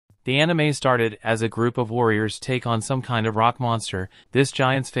The anime started as a group of warriors take on some kind of rock monster. This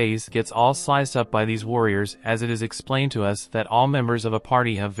giant's face gets all sliced up by these warriors, as it is explained to us that all members of a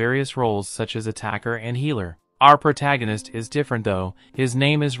party have various roles such as attacker and healer. Our protagonist is different though. His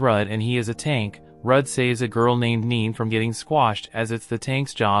name is Rudd and he is a tank. Rudd saves a girl named Neen from getting squashed, as it's the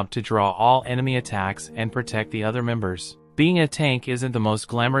tank's job to draw all enemy attacks and protect the other members. Being a tank isn't the most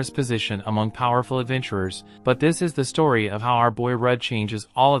glamorous position among powerful adventurers, but this is the story of how our boy Rudd changes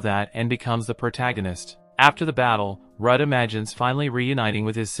all of that and becomes the protagonist. After the battle, Rudd imagines finally reuniting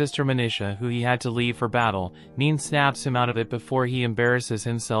with his sister Manisha, who he had to leave for battle. Neen snaps him out of it before he embarrasses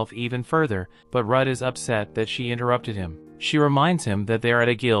himself even further, but Rudd is upset that she interrupted him. She reminds him that they are at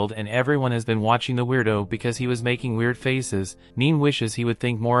a guild and everyone has been watching the weirdo because he was making weird faces. Neen wishes he would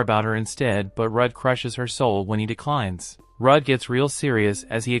think more about her instead, but Rudd crushes her soul when he declines. Rudd gets real serious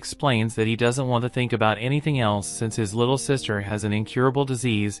as he explains that he doesn't want to think about anything else since his little sister has an incurable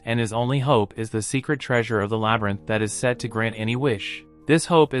disease and his only hope is the secret treasure of the labyrinth that is set to grant any wish. This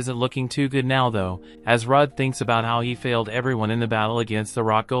hope isn't looking too good now though, as Rudd thinks about how he failed everyone in the battle against the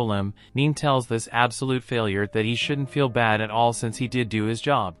rock golem. Neen tells this absolute failure that he shouldn't feel bad at all since he did do his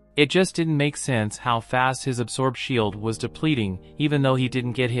job. It just didn't make sense how fast his absorbed shield was depleting. Even though he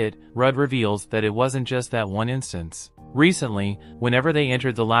didn't get hit, Rudd reveals that it wasn't just that one instance. Recently, whenever they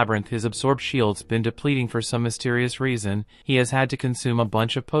entered the labyrinth, his absorbed shield's been depleting for some mysterious reason. He has had to consume a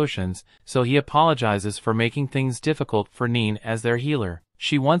bunch of potions, so he apologizes for making things difficult for Neen as their healer.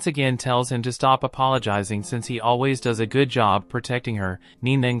 She once again tells him to stop apologizing since he always does a good job protecting her.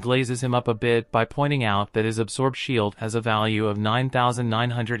 Neen then glazes him up a bit by pointing out that his absorbed shield has a value of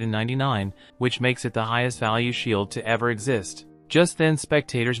 9,999, which makes it the highest value shield to ever exist. Just then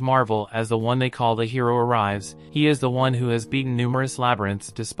spectators marvel as the one they call the hero arrives. He is the one who has beaten numerous labyrinths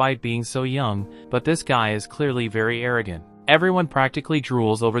despite being so young, but this guy is clearly very arrogant. Everyone practically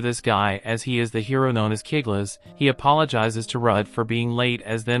drools over this guy as he is the hero known as Kiglas. He apologizes to Rudd for being late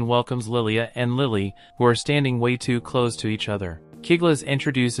as then welcomes Lilia and Lily, who are standing way too close to each other. Kiglas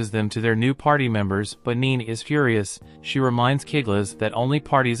introduces them to their new party members, but Neen is furious. She reminds Kiglas that only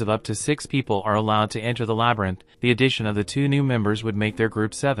parties of up to 6 people are allowed to enter the labyrinth. The addition of the 2 new members would make their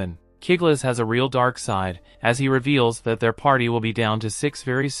group 7. Kiglas has a real dark side, as he reveals that their party will be down to 6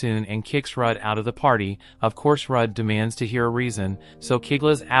 very soon and kicks Rudd out of the party. Of course Rudd demands to hear a reason, so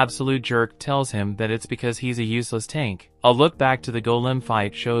Kiglas' absolute jerk tells him that it's because he's a useless tank. A look back to the golem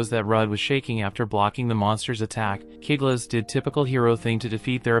fight shows that Rudd was shaking after blocking the monster's attack. Kiglas did typical hero thing to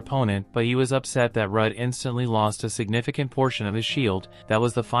defeat their opponent, but he was upset that Rudd instantly lost a significant portion of his shield. That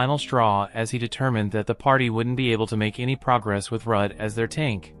was the final straw, as he determined that the party wouldn't be able to make any progress with Rudd as their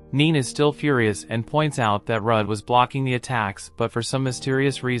tank. Neen is still furious and points out that Rudd was blocking the attacks, but for some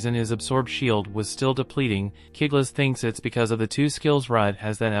mysterious reason his absorbed shield was still depleting. Kiglas thinks it's because of the 2 skills Rudd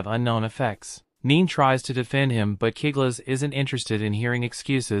has that have unknown effects. Neen tries to defend him, but Kiglas isn't interested in hearing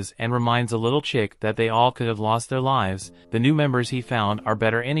excuses and reminds a little chick that they all could have lost their lives. The new members he found are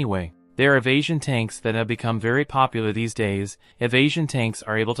better anyway. They're evasion tanks that have become very popular these days. Evasion tanks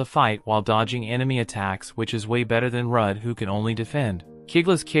are able to fight while dodging enemy attacks, which is way better than Rudd, who can only defend.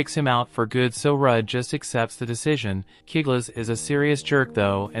 Kiglas kicks him out for good, so Rudd just accepts the decision. Kiglas is a serious jerk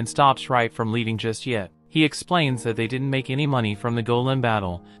though and stops right from leaving just yet. He explains that they didn't make any money from the golem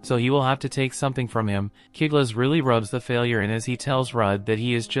battle, so he will have to take something from him. Kiglas really rubs the failure in as he tells Rudd that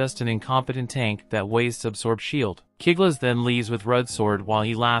he is just an incompetent tank that wastes absorbed shield. Kiglas then leaves with Rudd's sword while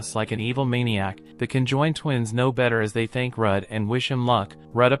he laughs like an evil maniac. The conjoined twins know better as they thank Rudd and wish him luck.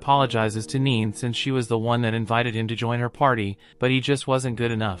 Rudd apologizes to Neen since she was the one that invited him to join her party, but he just wasn't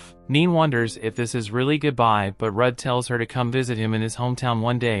good enough. Neen wonders if this is really goodbye, but Rudd tells her to come visit him in his hometown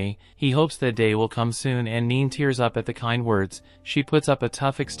one day. He hopes that day will come soon and Neen tears up at the kind words. She puts up a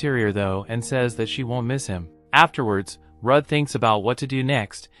tough exterior though and says that she won't miss him. Afterwards, Rudd thinks about what to do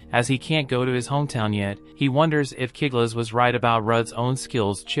next, as he can't go to his hometown yet. He wonders if Kiglas was right about Rudd's own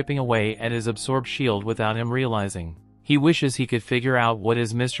skills chipping away at his absorbed shield without him realizing. He wishes he could figure out what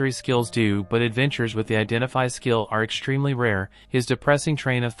his mystery skills do, but adventures with the identify skill are extremely rare. His depressing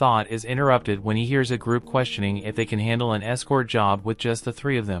train of thought is interrupted when he hears a group questioning if they can handle an escort job with just the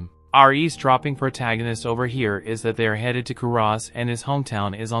 3 of them. Our eavesdropping protagonist over here is that they are headed to Kuras and his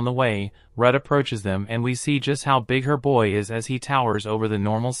hometown is on the way. Rudd approaches them and we see just how big her boy is as he towers over the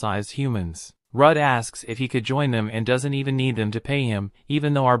normal-sized humans. Rudd asks if he could join them and doesn't even need them to pay him,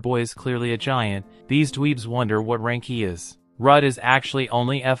 even though our boy is clearly a giant. These dweebs wonder what rank he is. Rudd is actually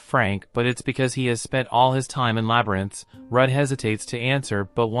only F rank, but it's because he has spent all his time in labyrinths. Rudd hesitates to answer,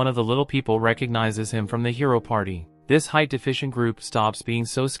 but one of the little people recognizes him from the hero party. This height-deficient group stops being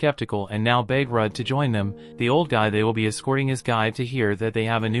so skeptical and now beg Rudd to join them. The old guy they will be escorting his guide to hear that they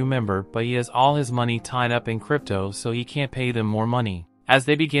have a new member, but he has all his money tied up in crypto, so he can't pay them more money. As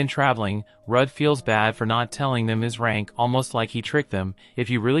they begin traveling, Rudd feels bad for not telling them his rank, almost like he tricked them. If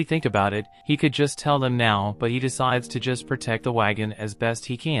you really think about it, he could just tell them now, but he decides to just protect the wagon as best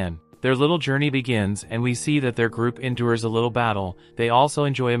he can. Their little journey begins, and we see that their group endures a little battle. They also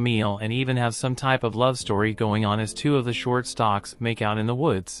enjoy a meal and even have some type of love story going on as two of the short stalks make out in the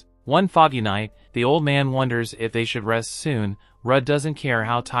woods. One foggy night, the old man wonders if they should rest soon. Rudd doesn't care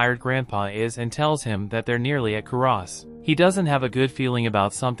how tired Grandpa is and tells him that they're nearly at Kuras. He doesn't have a good feeling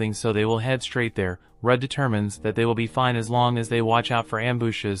about something, so they will head straight there. Rudd determines that they will be fine as long as they watch out for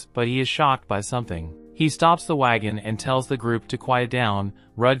ambushes, but he is shocked by something. He stops the wagon and tells the group to quiet down.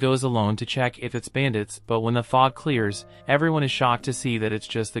 Rudd goes alone to check if it's bandits, but when the fog clears, everyone is shocked to see that it's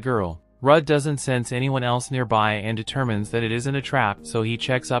just the girl. Rudd doesn't sense anyone else nearby and determines that it isn't a trap, so he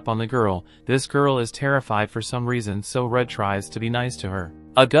checks up on the girl. This girl is terrified for some reason, so Rudd tries to be nice to her.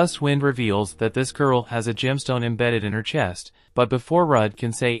 A gust wind reveals that this girl has a gemstone embedded in her chest, but before Rudd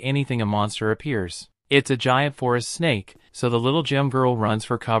can say anything, a monster appears. It's a giant forest snake, so the little gem girl runs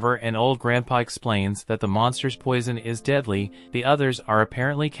for cover and old Grandpa explains that the monster's poison is deadly. The others are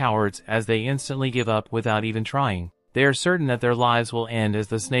apparently cowards as they instantly give up without even trying. They are certain that their lives will end as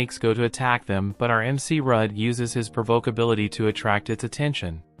the snakes go to attack them, but our MC Rudd uses his provocability to attract its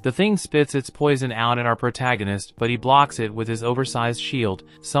attention. The thing spits its poison out at our protagonist, but he blocks it with his oversized shield.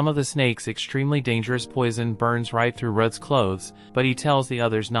 Some of the snake's extremely dangerous poison burns right through Rudd's clothes, but he tells the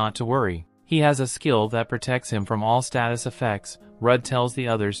others not to worry. He has a skill that protects him from all status effects. Rudd tells the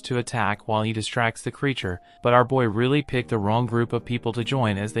others to attack while he distracts the creature, but our boy really picked the wrong group of people to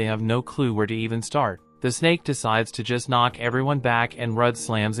join as they have no clue where to even start. The snake decides to just knock everyone back and Rudd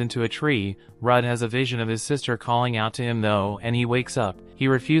slams into a tree. Rudd has a vision of his sister calling out to him though, and he wakes up. He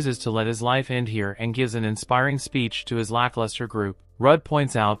refuses to let his life end here and gives an inspiring speech to his lackluster group. Rudd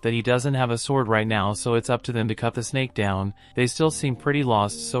points out that he doesn't have a sword right now, so it's up to them to cut the snake down. They still seem pretty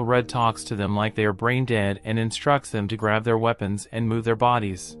lost, so Rudd talks to them like they are brain dead and instructs them to grab their weapons and move their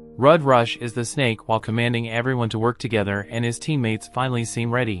bodies. Rudd rushes the snake while commanding everyone to work together, and his teammates finally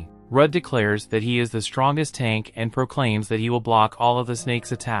seem ready. Rudd declares that he is the strongest tank and proclaims that he will block all of the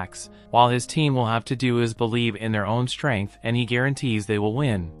snake's attacks. While his team will have to do is believe in their own strength, and he guarantees they will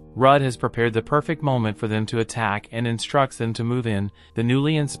win. Rudd has prepared the perfect moment for them to attack and instructs them to move in. The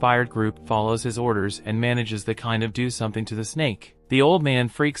newly inspired group follows his orders and manages to kind of do something to the snake. The old man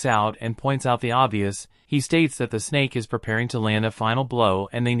freaks out and points out the obvious. He states that the snake is preparing to land a final blow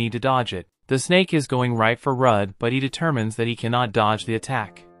and they need to dodge it. The snake is going right for Rudd, but he determines that he cannot dodge the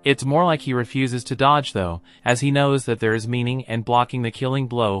attack. It's more like he refuses to dodge though, as he knows that there is meaning in blocking the killing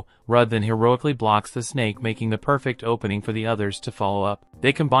blow. Rudd then heroically blocks the snake, making the perfect opening for the others to follow up.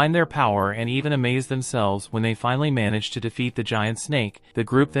 They combine their power and even amaze themselves when they finally manage to defeat the giant snake. The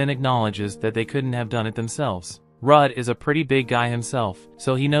group then acknowledges that they couldn't have done it themselves. Rudd is a pretty big guy himself,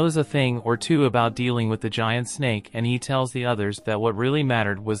 so he knows a thing or two about dealing with the giant snake, and he tells the others that what really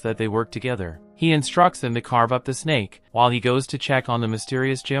mattered was that they work together. He instructs them to carve up the snake. While he goes to check on the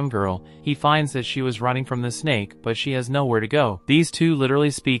mysterious gem girl, he finds that she was running from the snake, but she has nowhere to go. These two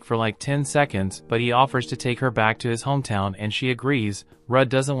literally speak for like 10 seconds, but he offers to take her back to his hometown and she agrees. Rudd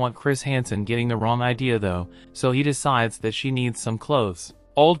doesn't want Chris Hansen getting the wrong idea though, so he decides that she needs some clothes.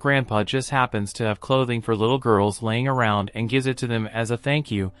 Old Grandpa just happens to have clothing for little girls laying around and gives it to them as a thank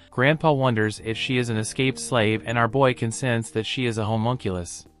you. Grandpa wonders if she is an escaped slave, and our boy can sense that she is a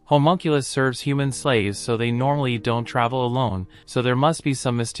homunculus. Homunculus serves human slaves, so they normally don't travel alone, so there must be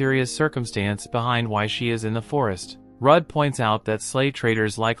some mysterious circumstance behind why she is in the forest. Rudd points out that slave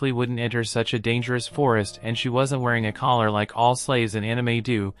traders likely wouldn't enter such a dangerous forest, and she wasn't wearing a collar like all slaves in anime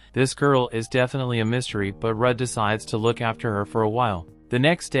do. This girl is definitely a mystery, but Rudd decides to look after her for a while. The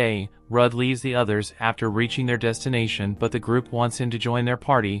next day, Rudd leaves the others after reaching their destination, but the group wants him to join their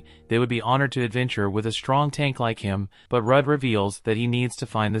party. They would be honored to adventure with a strong tank like him, but Rudd reveals that he needs to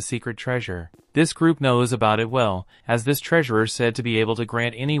find the secret treasure. This group knows about it well, as this treasurer is said to be able to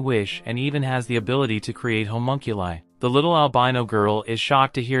grant any wish and even has the ability to create homunculi. The little albino girl is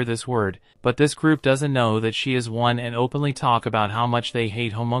shocked to hear this word, but this group doesn't know that she is one and openly talk about how much they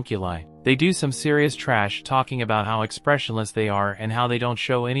hate homunculi. They do some serious trash talking about how expressionless they are and how they don't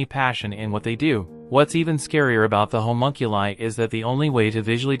show any passion in what they do. What's even scarier about the homunculi is that the only way to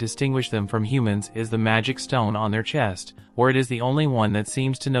visually distinguish them from humans is the magic stone on their chest, or it is the only one that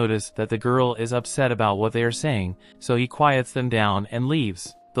seems to notice that the girl is upset about what they are saying, so he quiets them down and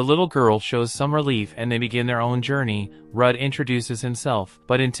leaves. The little girl shows some relief and they begin their own journey. Rudd introduces himself,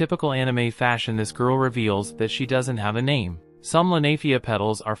 but in typical anime fashion this girl reveals that she doesn't have a name. Some Lanafia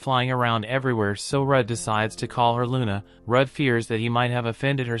petals are flying around everywhere, so Rudd decides to call her Luna. Rudd fears that he might have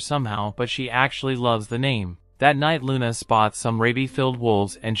offended her somehow, but she actually loves the name. That night Luna spots some rabies-filled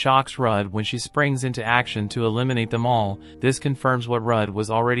wolves and shocks Rudd when she springs into action to eliminate them all. This confirms what Rudd was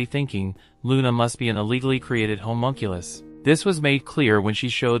already thinking: Luna must be an illegally created homunculus. This was made clear when she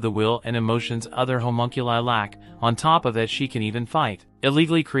showed the will and emotions other homunculi lack. On top of that, she can even fight.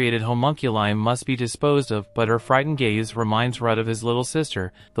 Illegally created homunculi must be disposed of, but her frightened gaze reminds Rudd of his little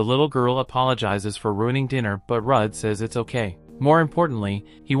sister. The little girl apologizes for ruining dinner, but Rudd says it's okay. More importantly,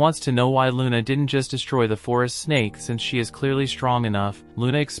 he wants to know why Luna didn't just destroy the forest snake since she is clearly strong enough.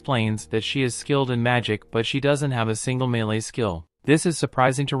 Luna explains that she is skilled in magic, but she doesn't have a single melee skill. This is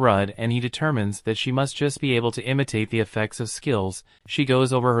surprising to Rudd, and he determines that she must just be able to imitate the effects of skills. She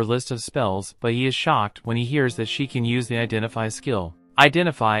goes over her list of spells, but he is shocked when he hears that she can use the Identify skill.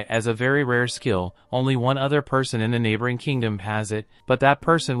 Identify as a very rare skill. Only one other person in the neighboring kingdom has it, but that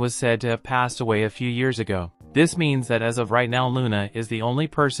person was said to have passed away a few years ago. This means that as of right now Luna is the only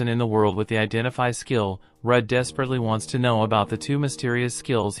person in the world with the Identify skill. Rudd desperately wants to know about the two mysterious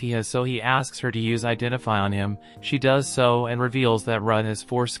skills he has, so he asks her to use Identify on him. She does so and reveals that Rudd has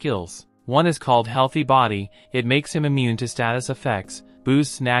 4 skills. One is called Healthy Body. It makes him immune to status effects,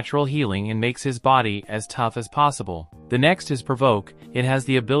 boosts natural healing, and makes his body as tough as possible. The next is Provoke. It has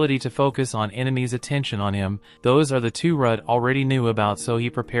the ability to focus on enemies' attention on him. Those are the 2 Rudd already knew about, so he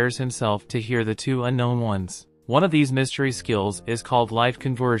prepares himself to hear the 2 unknown ones. One of these mystery skills is called Life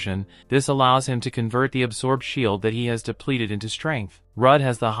Conversion. This allows him to convert the absorbed shield that he has depleted into strength. Rudd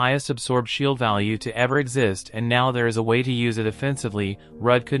has the highest absorbed shield value to ever exist, and now there is a way to use it offensively.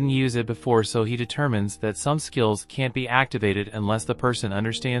 Rudd couldn't use it before, so he determines that some skills can't be activated unless the person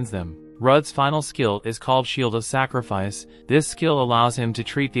understands them. Rudd's final skill is called Shield of Sacrifice. This skill allows him to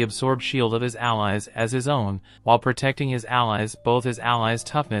treat the absorbed shield of his allies as his own, while protecting his allies. Both his allies'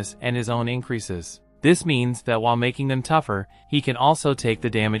 toughness and his own increases. This means that while making them tougher, he can also take the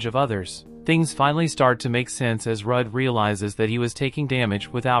damage of others. Things finally start to make sense as Rudd realizes that he was taking damage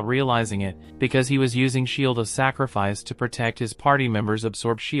without realizing it, because he was using Shield of Sacrifice to protect his party members'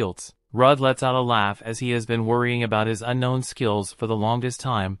 absorbed shields. Rudd lets out a laugh as he has been worrying about his unknown skills for the longest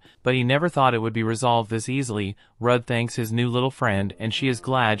time, but he never thought it would be resolved this easily. Rudd thanks his new little friend, and she is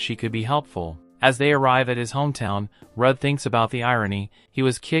glad she could be helpful. As they arrive at his hometown, Rudd thinks about the irony. He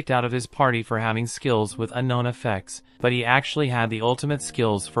was kicked out of his party for having skills with unknown effects, but he actually had the ultimate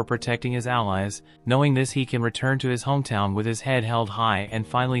skills for protecting his allies. Knowing this, he can return to his hometown with his head held high and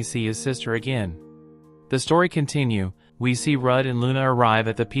finally see his sister again. The story continue. We see Rudd and Luna arrive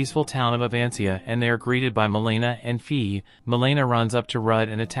at the peaceful town of Avancia, and they are greeted by Milena and Fee. Milena runs up to Rudd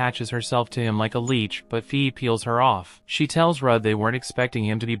and attaches herself to him like a leech, but Fee peels her off. She tells Rudd they weren't expecting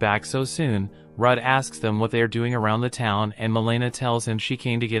him to be back so soon. Rudd asks them what they are doing around the town, and Milena tells him she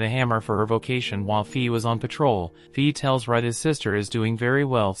came to get a hammer for her vocation while Fee was on patrol. Fee tells Rudd his sister is doing very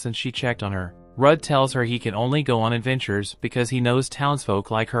well since she checked on her. Rudd tells her he can only go on adventures because he knows townsfolk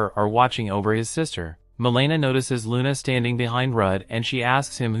like her are watching over his sister. Milena notices Luna standing behind Rudd, and she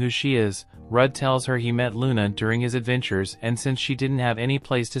asks him who she is. Rudd tells her he met Luna during his adventures, and since she didn't have any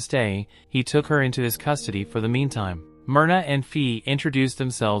place to stay, he took her into his custody for the meantime. Myrna and Fee introduce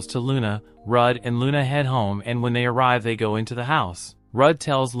themselves to Luna. Rudd and Luna head home, and when they arrive they go into the house. Rudd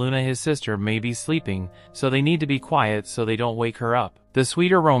tells Luna his sister may be sleeping, so they need to be quiet so they don't wake her up. The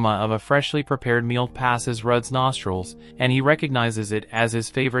sweet aroma of a freshly prepared meal passes Rudd's nostrils, and he recognizes it as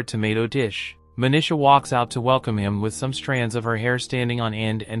his favorite tomato dish. Manisha walks out to welcome him with some strands of her hair standing on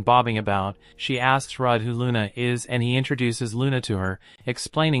end and bobbing about. She asks Rudd who Luna is, and he introduces Luna to her,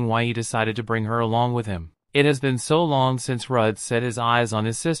 explaining why he decided to bring her along with him. It has been so long since Rudd set his eyes on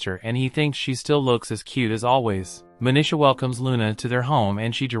his sister, and he thinks she still looks as cute as always. Manisha welcomes Luna to their home,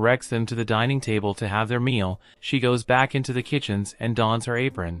 and she directs them to the dining table to have their meal. She goes back into the kitchens and dons her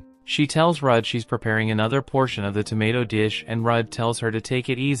apron. She tells Rudd she's preparing another portion of the tomato dish, and Rudd tells her to take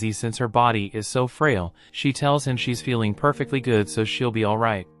it easy since her body is so frail. She tells him she's feeling perfectly good, so she'll be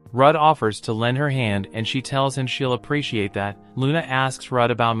alright. Rudd offers to lend her hand, and she tells him she'll appreciate that. Luna asks Rudd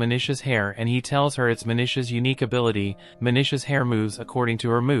about Manisha's hair, and he tells her it's Manisha's unique ability. Manisha's hair moves according to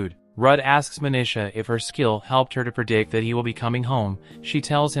her mood. Rudd asks Manisha if her skill helped her to predict that he will be coming home. She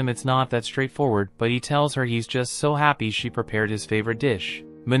tells him it's not that straightforward, but he tells her he's just so happy she prepared his favorite dish.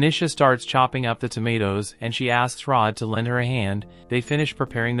 Manisha starts chopping up the tomatoes, and she asks Rudd to lend her a hand. They finish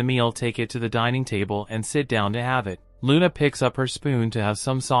preparing the meal, take it to the dining table, and sit down to have it. Luna picks up her spoon to have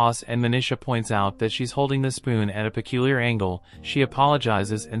some sauce and Manisha points out that she's holding the spoon at a peculiar angle. She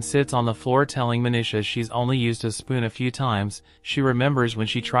apologizes and sits on the floor telling Manisha she's only used a spoon a few times. She remembers when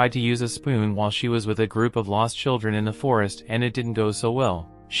she tried to use a spoon while she was with a group of lost children in the forest and it didn't go so well.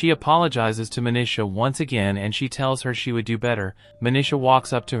 She apologizes to Manisha once again and she tells her she would do better. Manisha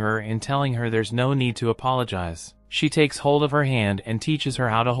walks up to her and telling her there's no need to apologize. She takes hold of her hand and teaches her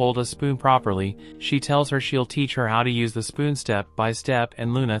how to hold a spoon properly. She tells her she'll teach her how to use the spoon step by step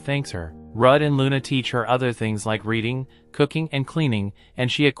and Luna thanks her. Rudd and Luna teach her other things like reading, cooking and cleaning,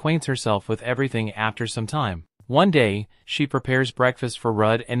 and she acquaints herself with everything after some time. One day, she prepares breakfast for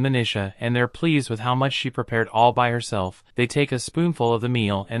Rudd and Manisha and they're pleased with how much she prepared all by herself. They take a spoonful of the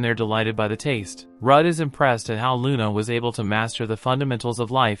meal and they're delighted by the taste. Rudd is impressed at how Luna was able to master the fundamentals of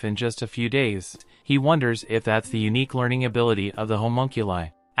life in just a few days. He wonders if that's the unique learning ability of the homunculi.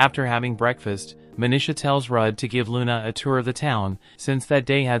 After having breakfast, Manisha tells Rudd to give Luna a tour of the town. Since that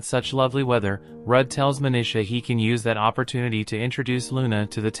day had such lovely weather, Rudd tells Manisha he can use that opportunity to introduce Luna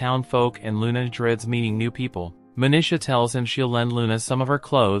to the town folk and Luna dreads meeting new people. Manisha tells him she'll lend Luna some of her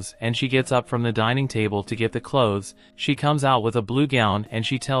clothes and she gets up from the dining table to get the clothes. She comes out with a blue gown and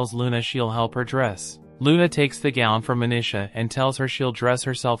she tells Luna she'll help her dress. Luna takes the gown from Manisha and tells her she'll dress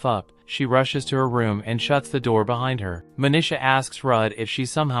herself up. She rushes to her room and shuts the door behind her. Manisha asks Rudd if she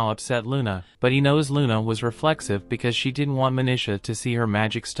somehow upset Luna, but he knows Luna was reflexive because she didn't want Manisha to see her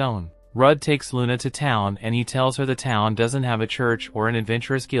magic stone. Rudd takes Luna to town and he tells her the town doesn't have a church or an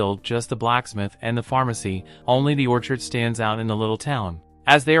adventurous guild, just the blacksmith and the pharmacy. Only the orchard stands out in the little town.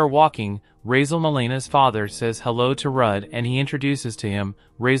 As they are walking, Razel Melena's father says hello to Rudd and he introduces to him.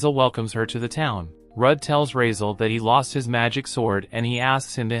 Razel welcomes her to the town. Rudd tells Razel that he lost his magic sword and he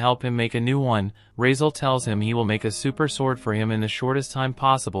asks him to help him make a new one. Razel tells him he will make a super sword for him in the shortest time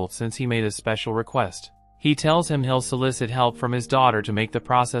possible since he made a special request. He tells him he'll solicit help from his daughter to make the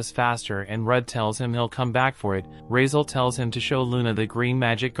process faster and Rudd tells him he'll come back for it. Razel tells him to show Luna the green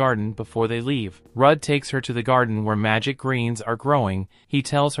magic garden before they leave. Rudd takes her to the garden where magic greens are growing. He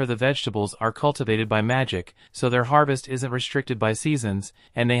tells her the vegetables are cultivated by magic, so their harvest isn't restricted by seasons,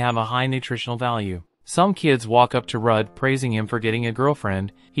 and they have a high nutritional value. Some kids walk up to Rudd praising him for getting a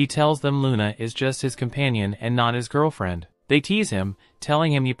girlfriend. He tells them Luna is just his companion and not his girlfriend. They tease him,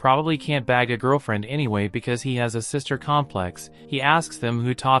 telling him he probably can't bag a girlfriend anyway because he has a sister complex. He asks them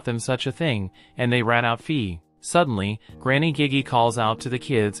who taught them such a thing, and they rat out Fee. Suddenly, Granny Gigi calls out to the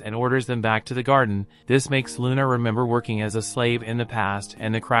kids and orders them back to the garden. This makes Luna remember working as a slave in the past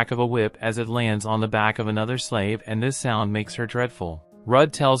and the crack of a whip as it lands on the back of another slave, and this sound makes her dreadful.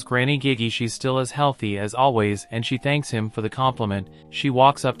 Rudd tells Granny Gigi she's still as healthy as always and she thanks him for the compliment. She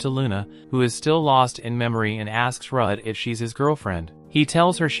walks up to Luna, who is still lost in memory, and asks Rudd if she's his girlfriend. He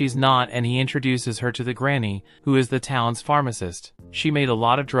tells her she's not and he introduces her to the granny, who is the town's pharmacist. She made a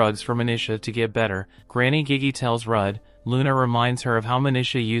lot of drugs for Manisha to get better. Granny Gigi tells Rudd. Luna reminds her of how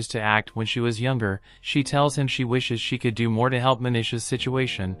Manisha used to act when she was younger. She tells him she wishes she could do more to help Manisha's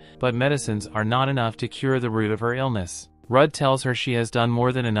situation, but medicines are not enough to cure the root of her illness. Rudd tells her she has done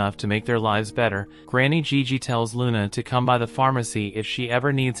more than enough to make their lives better. Granny Gigi tells Luna to come by the pharmacy if she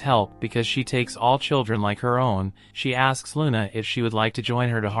ever needs help because she takes all children like her own. She asks Luna if she would like to join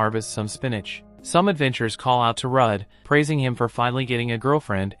her to harvest some spinach. Some adventurers call out to Rudd, praising him for finally getting a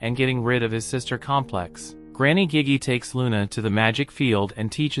girlfriend and getting rid of his sister complex. Granny Gigi takes Luna to the magic field and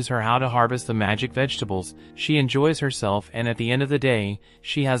teaches her how to harvest the magic vegetables. She enjoys herself and at the end of the day,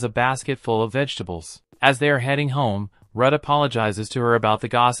 she has a basket full of vegetables. As they are heading home, Rudd apologizes to her about the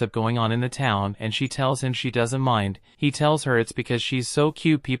gossip going on in the town and she tells him she doesn't mind. He tells her it's because she's so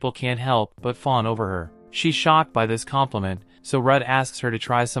cute people can't help but fawn over her. She's shocked by this compliment, so Rudd asks her to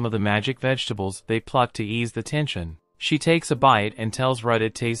try some of the magic vegetables they pluck to ease the tension. She takes a bite and tells Rudd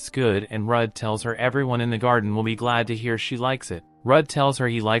it tastes good, and Rudd tells her everyone in the garden will be glad to hear she likes it. Rudd tells her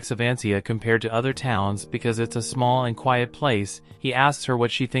he likes Avancia compared to other towns because it's a small and quiet place. He asks her what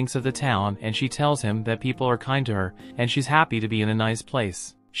she thinks of the town and she tells him that people are kind to her and she's happy to be in a nice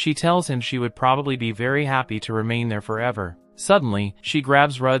place. She tells him she would probably be very happy to remain there forever. Suddenly, she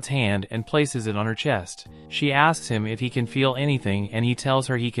grabs Rudd's hand and places it on her chest. She asks him if he can feel anything and he tells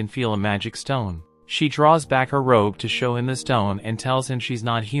her he can feel a magic stone. She draws back her robe to show him the stone and tells him she's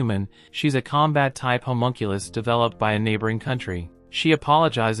not human, she's a combat-type homunculus developed by a neighboring country. She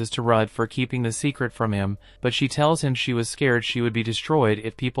apologizes to Rudd for keeping the secret from him, but she tells him she was scared she would be destroyed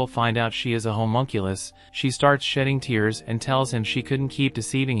if people find out she is a homunculus. She starts shedding tears and tells him she couldn't keep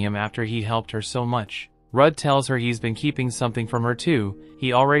deceiving him after he helped her so much. Rudd tells her he's been keeping something from her too.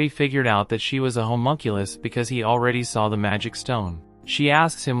 He already figured out that she was a homunculus because he already saw the magic stone. She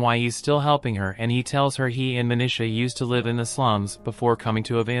asks him why he's still helping her, and he tells her he and Manisha used to live in the slums before coming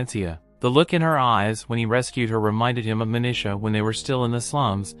to Avancia. The look in her eyes when he rescued her reminded him of Manisha when they were still in the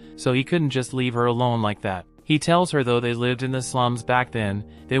slums, so he couldn't just leave her alone like that. He tells her though they lived in the slums back then,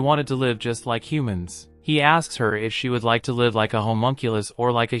 they wanted to live just like humans. He asks her if she would like to live like a homunculus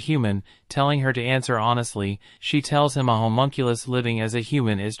or like a human, telling her to answer honestly. She tells him a homunculus living as a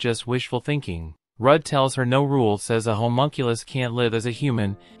human is just wishful thinking. Rudd tells her no rule says a homunculus can't live as a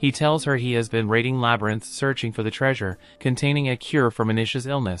human. He tells her he has been raiding labyrinths searching for the treasure, containing a cure for Manisha's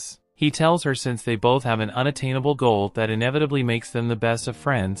illness. He tells her since they both have an unattainable goal that inevitably makes them the best of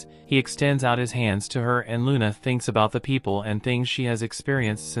friends, he extends out his hands to her, and Luna thinks about the people and things she has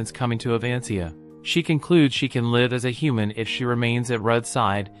experienced since coming to Avancia. She concludes she can live as a human if she remains at Rudd's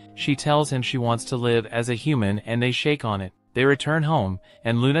side. She tells him she wants to live as a human and they shake on it. They return home,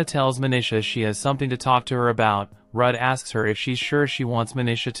 and Luna tells Manisha she has something to talk to her about. Rudd asks her if she's sure she wants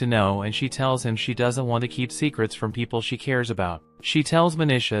Manisha to know, and she tells him she doesn't want to keep secrets from people she cares about. She tells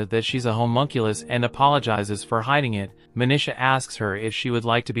Manisha that she's a homunculus and apologizes for hiding it. Manisha asks her if she would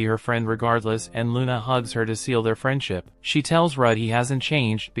like to be her friend regardless, and Luna hugs her to seal their friendship. She tells Rudd he hasn't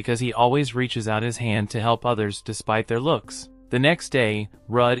changed because he always reaches out his hand to help others despite their looks. The next day,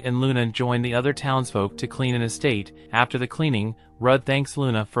 Rudd and Luna join the other townsfolk to clean an estate. After the cleaning, Rudd thanks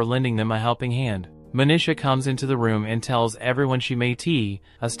Luna for lending them a helping hand. Manisha comes into the room and tells everyone she made tea.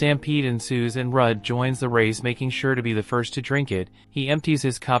 A stampede ensues and Rudd joins the race, making sure to be the first to drink it. He empties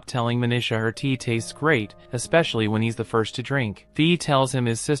his cup telling Manisha her tea tastes great, especially when he's the first to drink. Fee tells him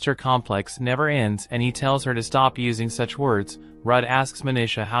his sister complex never ends and he tells her to stop using such words. Rudd asks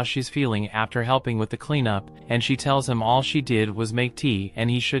Manisha how she's feeling after helping with the cleanup, and she tells him all she did was make tea and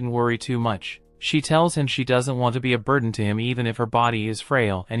he shouldn't worry too much. She tells him she doesn't want to be a burden to him even if her body is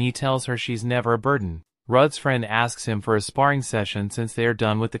frail, and he tells her she's never a burden. Rudd's friend asks him for a sparring session since they are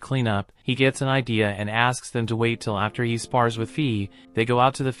done with the cleanup. He gets an idea and asks them to wait till after he spars with Fee. They go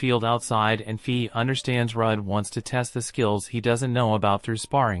out to the field outside and Fee understands Rudd wants to test the skills he doesn't know about through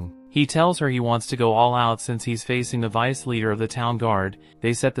sparring. He tells her he wants to go all out since he's facing the vice leader of the town guard.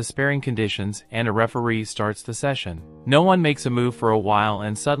 They set the sparring conditions and a referee starts the session. No one makes a move for a while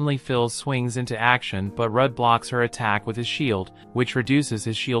and suddenly Phil swings into action, but Rudd blocks her attack with his shield, which reduces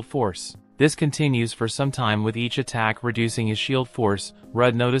his shield force. This continues for some time with each attack reducing his shield force.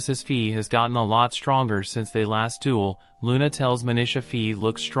 Rudd notices Fee has gotten a lot stronger since they last duel. Luna tells Manisha Fee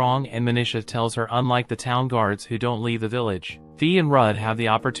looks strong and Manisha tells her unlike the town guards who don't leave the village. Fee and Rudd have the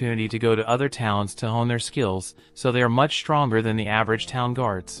opportunity to go to other towns to hone their skills, so they are much stronger than the average town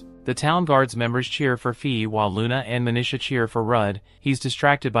guards. The town guards members cheer for Fee while Luna and Manisha cheer for Rudd. He's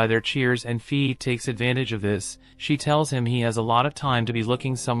distracted by their cheers and Fee takes advantage of this. She tells him he has a lot of time to be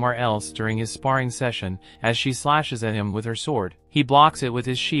looking somewhere else during his sparring session as she slashes at him with her sword. He blocks it with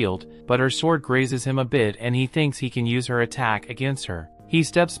his shield, but her sword grazes him a bit and he thinks he can use her attack against her. He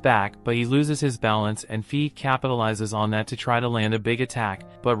steps back, but he loses his balance and Fee capitalizes on that to try to land a big attack,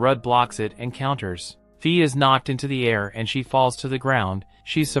 but Rudd blocks it and counters. Fee is knocked into the air and she falls to the ground.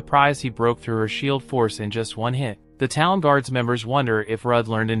 She's surprised he broke through her shield force in just one hit. The town guards members wonder if Rudd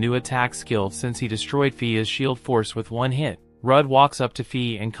learned a new attack skill since he destroyed Fee's shield force with one hit. Rudd walks up to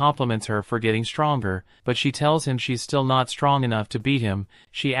Fee and compliments her for getting stronger, but she tells him she's still not strong enough to beat him.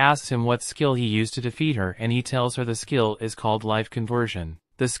 She asks him what skill he used to defeat her and he tells her the skill is called life conversion.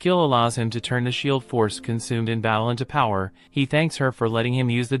 The skill allows him to turn the shield force consumed in battle into power. He thanks her for letting him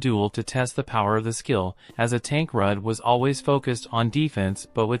use the duel to test the power of the skill. As a tank, Rudd was always focused on defense,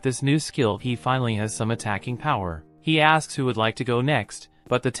 but with this new skill he finally has some attacking power. He asks who would like to go next,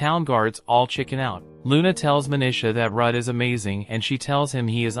 but the town guards all chicken out. Luna tells Manisha that Rudd is amazing and she tells him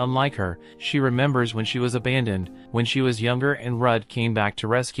he is unlike her. She remembers when she was abandoned, when she was younger and Rudd came back to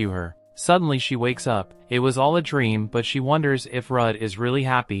rescue her. Suddenly she wakes up. It was all a dream, but she wonders if Rudd is really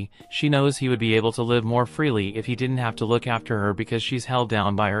happy. She knows he would be able to live more freely if he didn't have to look after her because she's held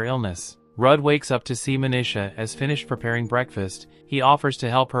down by her illness. Rudd wakes up to see Manisha has finished preparing breakfast. He offers to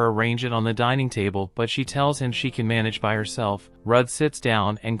help her arrange it on the dining table, but she tells him she can manage by herself. Rudd sits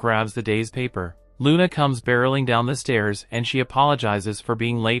down and grabs the day's paper. Luna comes barreling down the stairs and she apologizes for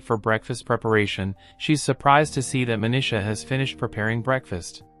being late for breakfast preparation. She's surprised to see that Manisha has finished preparing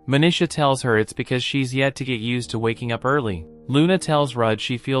breakfast. Manisha tells her it's because she's yet to get used to waking up early. Luna tells Rudd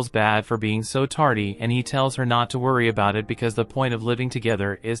she feels bad for being so tardy and he tells her not to worry about it because the point of living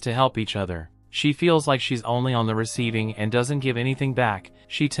together is to help each other. She feels like she's only on the receiving and doesn't give anything back.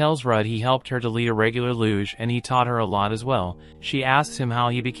 She tells Rudd he helped her to lead a regular luge and he taught her a lot as well. She asks him how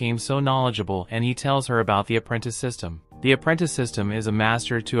he became so knowledgeable and he tells her about the apprentice system. The apprentice system is a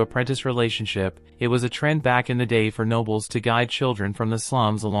master-to-apprentice relationship. It was a trend back in the day for nobles to guide children from the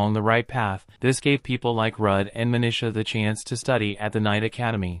slums along the right path. This gave people like Rudd and Manisha the chance to study at the Knight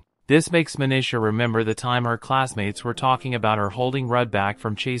Academy. This makes Manisha remember the time her classmates were talking about her holding Rudd back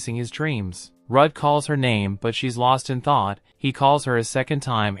from chasing his dreams. Rudd calls her name, but she's lost in thought. He calls her a second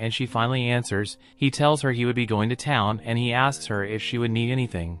time and she finally answers. He tells her he would be going to town and he asks her if she would need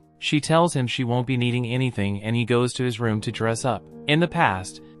anything. She tells him she won't be needing anything and he goes to his room to dress up. In the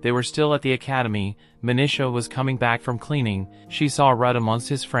past, they were still at the academy. Manisha was coming back from cleaning. She saw Rudd amongst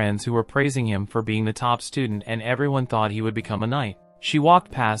his friends who were praising him for being the top student and everyone thought he would become a knight. She walked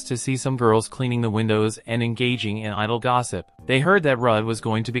past to see some girls cleaning the windows and engaging in idle gossip. They heard that Rudd was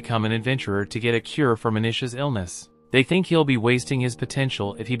going to become an adventurer to get a cure for Manisha's illness. They think he'll be wasting his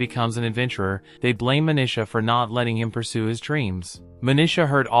potential if he becomes an adventurer. They blame Manisha for not letting him pursue his dreams. Manisha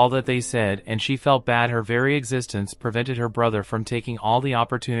heard all that they said and she felt bad her very existence prevented her brother from taking all the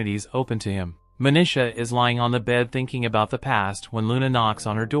opportunities open to him. Manisha is lying on the bed thinking about the past when Luna knocks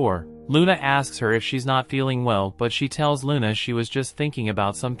on her door. Luna asks her if she's not feeling well, but she tells Luna she was just thinking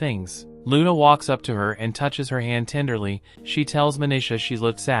about some things. Luna walks up to her and touches her hand tenderly. She tells Manisha she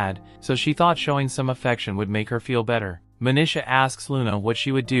looked sad, so she thought showing some affection would make her feel better. Manisha asks Luna what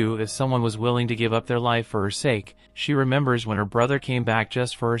she would do if someone was willing to give up their life for her sake. She remembers when her brother came back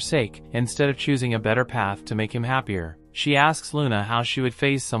just for her sake, instead of choosing a better path to make him happier. She asks Luna how she would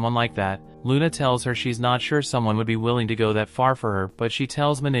face someone like that. Luna tells her she's not sure someone would be willing to go that far for her, but she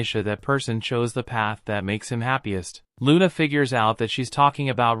tells Manisha that person chose the path that makes him happiest. Luna figures out that she's talking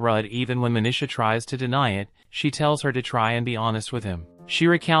about Rudd even when Manisha tries to deny it. She tells her to try and be honest with him. She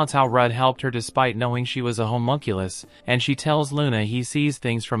recounts how Rudd helped her despite knowing she was a homunculus, and she tells Luna he sees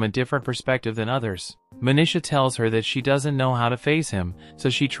things from a different perspective than others. Manisha tells her that she doesn't know how to face him, so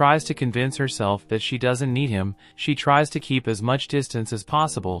she tries to convince herself that she doesn't need him. She tries to keep as much distance as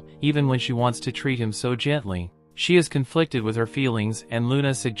possible, even when she wants to treat him so gently. She is conflicted with her feelings, and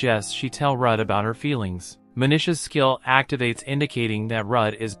Luna suggests she tell Rudd about her feelings. Manisha's skill activates, indicating that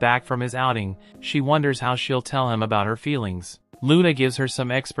Rudd is back from his outing. She wonders how she'll tell him about her feelings. Luna gives her some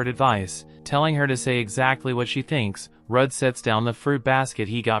expert advice, telling her to say exactly what she thinks. Rudd sets down the fruit basket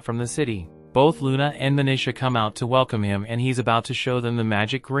he got from the city. Both Luna and Manisha come out to welcome him and he's about to show them the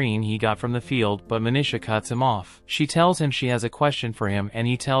magic green he got from the field, but Manisha cuts him off. She tells him she has a question for him and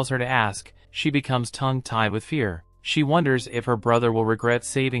he tells her to ask. She becomes tongue-tied with fear. She wonders if her brother will regret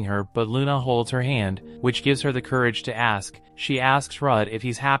saving her, but Luna holds her hand, which gives her the courage to ask. She asks Rudd if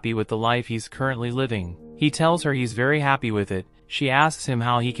he's happy with the life he's currently living. He tells her he's very happy with it. She asks him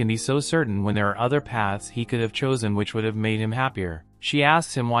how he can be so certain when there are other paths he could have chosen which would have made him happier. She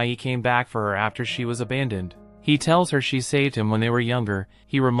asks him why he came back for her after she was abandoned. He tells her she saved him when they were younger.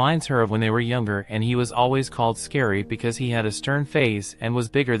 He reminds her of when they were younger and he was always called scary because he had a stern face and was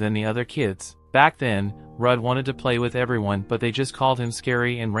bigger than the other kids. Back then, Rudd wanted to play with everyone, but they just called him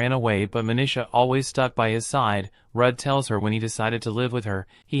scary and ran away, but Manisha always stuck by his side. Rudd tells her when he decided to live with her,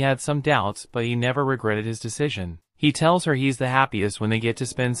 he had some doubts, but he never regretted his decision. He tells her he's the happiest when they get to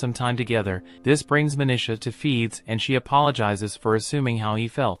spend some time together. This brings Manisha to Feeds and she apologizes for assuming how he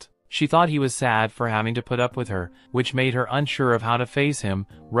felt. She thought he was sad for having to put up with her, which made her unsure of how to face him.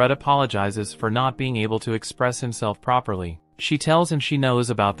 Rudd apologizes for not being able to express himself properly. She tells him she knows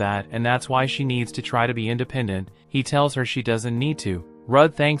about that and that's why she needs to try to be independent. He tells her she doesn't need to.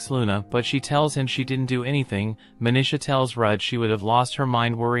 Rudd thanks Luna, but she tells him she didn't do anything. Manisha tells Rudd she would have lost her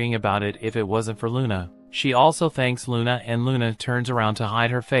mind worrying about it if it wasn't for Luna. She also thanks Luna and Luna turns around to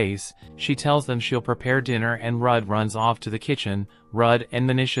hide her face. She tells them she'll prepare dinner and Rudd runs off to the kitchen. Rudd and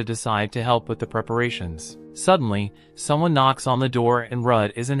Manisha decide to help with the preparations. Suddenly, someone knocks on the door and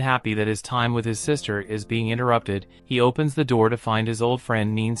Rudd isn't happy that his time with his sister is being interrupted. He opens the door to find his old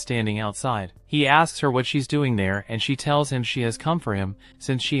friend Neen standing outside. He asks her what she's doing there and she tells him she has come for him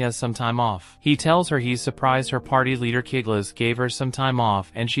since she has some time off. He tells her he's surprised her party leader Kiglas gave her some time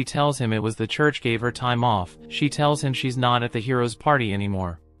off and she tells him it was the church gave her time off. She tells him she's not at the heroes' party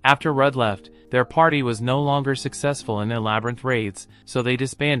anymore. After Rudd left, their party was no longer successful in their labyrinth raids, so they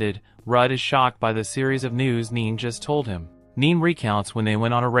disbanded. Rudd is shocked by the series of news Neen just told him. Neen recounts when they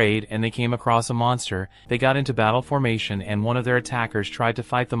went on a raid and they came across a monster. They got into battle formation and one of their attackers tried to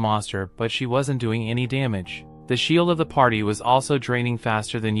fight the monster, but she wasn't doing any damage. The shield of the party was also draining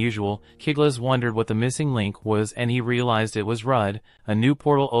faster than usual. Kiglas wondered what the missing link was and he realized it was Rudd. A new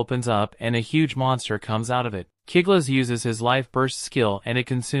portal opens up and a huge monster comes out of it. Kiglas uses his life burst skill and it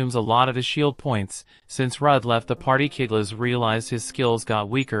consumes a lot of his shield points. Since Rudd left the party, Kiglas realized his skills got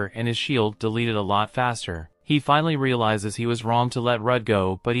weaker and his shield deleted a lot faster. He finally realizes he was wrong to let Rudd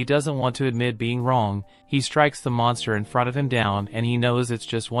go, but he doesn't want to admit being wrong. He strikes the monster in front of him down, and he knows it's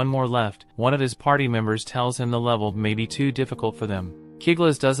just one more left. One of his party members tells him the level may be too difficult for them.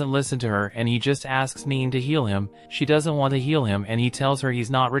 Kiglas doesn't listen to her, and he just asks Neen to heal him. She doesn't want to heal him, and he tells her he's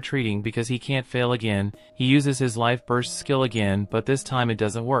not retreating because he can't fail again. He uses his life burst skill again, but this time it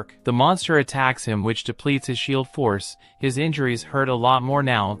doesn't work. The monster attacks him, which depletes his shield force. His injuries hurt a lot more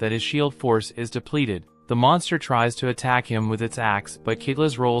now that his shield force is depleted. The monster tries to attack him with its axe, but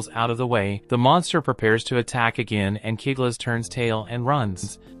Kiglas rolls out of the way. The monster prepares to attack again, and Kiglas turns tail and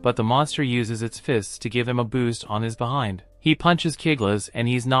runs, but the monster uses its fists to give him a boost on his behind. He punches Kiglas, and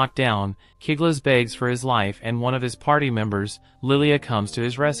he's knocked down. Kiglas begs for his life, and one of his party members, Lilia, comes to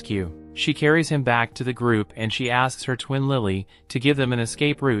his rescue. She carries him back to the group, and she asks her twin Lily to give them an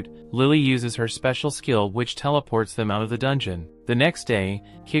escape route. Lily uses her special skill, which teleports them out of the dungeon. The next day,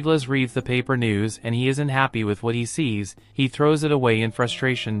 Kiglas reads the paper news, and he isn't happy with what he sees. He throws it away in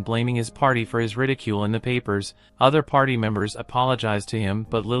frustration, blaming his party for his ridicule in the papers. Other party members apologize to him,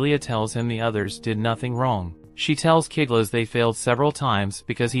 but Lilia tells him the others did nothing wrong. She tells Kiglas they failed several times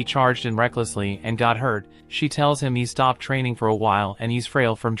because he charged in recklessly and got hurt. She tells him he stopped training for a while and he's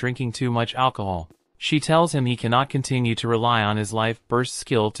frail from drinking too much alcohol. She tells him he cannot continue to rely on his life burst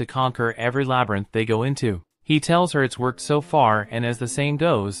skill to conquer every labyrinth they go into. He tells her it's worked so far, and as the saying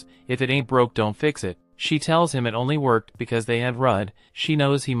goes, if it ain't broke, don't fix it. She tells him it only worked because they had Rudd. She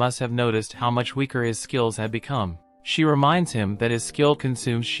knows he must have noticed how much weaker his skills had become. She reminds him that his skill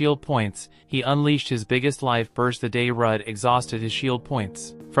consumes shield points. He unleashed his biggest life burst the day Rudd exhausted his shield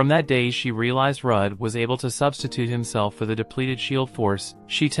points. From that day she realized Rudd was able to substitute himself for the depleted shield force.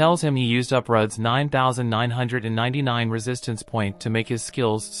 She tells him he used up Rudd's 9,999 resistance point to make his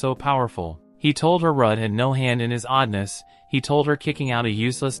skills so powerful. He told her Rudd had no hand in his oddness. He told her kicking out a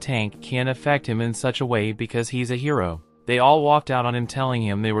useless tank can't affect him in such a way because he's a hero. They all walked out on him, telling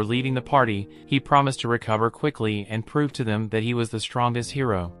him they were leaving the party. He promised to recover quickly and prove to them that he was the strongest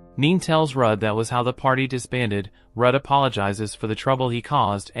hero. Neen tells Rudd that was how the party disbanded. Rudd apologizes for the trouble he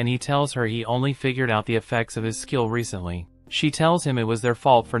caused, and he tells her he only figured out the effects of his skill recently. She tells him it was their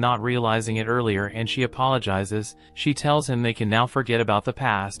fault for not realizing it earlier, and she apologizes. She tells him they can now forget about the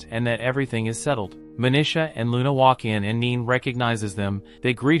past and that everything is settled. Manisha and Luna walk in, and Neen recognizes them.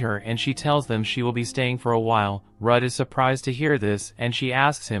 They greet her, and she tells them she will be staying for a while. Rudd is surprised to hear this, and she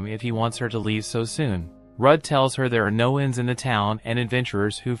asks him if he wants her to leave so soon. Rudd tells her there are no inns in the town, and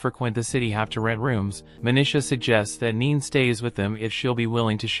adventurers who frequent the city have to rent rooms. Manisha suggests that Neen stays with them if she'll be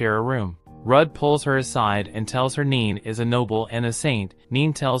willing to share a room. Rudd pulls her aside and tells her Neen is a noble and a saint.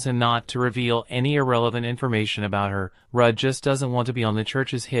 Neen tells him not to reveal any irrelevant information about her. Rudd just doesn't want to be on the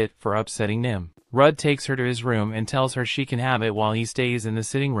church's hit for upsetting Nim. Rudd takes her to his room and tells her she can have it while he stays in the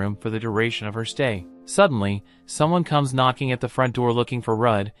sitting room for the duration of her stay. Suddenly, someone comes knocking at the front door looking for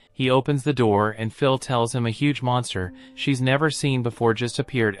Rudd. He opens the door, and Phil tells him a huge monster she's never seen before just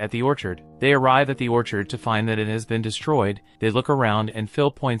appeared at the orchard. They arrive at the orchard to find that it has been destroyed. They look around, and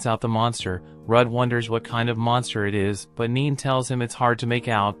Phil points out the monster. Rudd wonders what kind of monster it is, but Neen tells him it's hard to make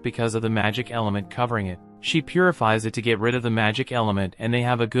out because of the magic element covering it. She purifies it to get rid of the magic element, and they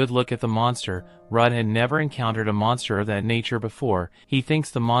have a good look at the monster. Rudd had never encountered a monster of that nature before. He thinks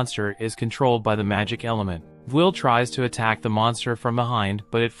the monster is controlled by the magic element. Will tries to attack the monster from behind,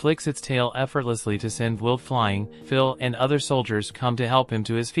 but it flicks its tail effortlessly to send Will flying. Phil and other soldiers come to help him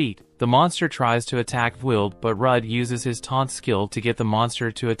to his feet. The monster tries to attack Will, but Rudd uses his taunt skill to get the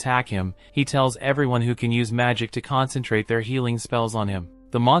monster to attack him. He tells everyone who can use magic to concentrate their healing spells on him.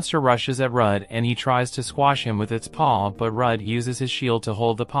 The monster rushes at Rudd, and he tries to squash him with its paw, but Rudd uses his shield to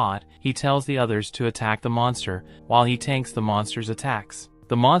hold the pot. He tells the others to attack the monster, while he tanks the monster's attacks.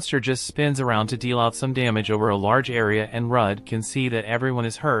 The monster just spins around to deal out some damage over a large area, and Rudd can see that everyone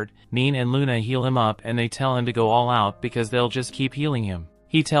is hurt. Neen and Luna heal him up, and they tell him to go all out because they'll just keep healing him.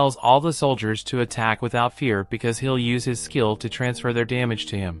 He tells all the soldiers to attack without fear because he'll use his skill to transfer their damage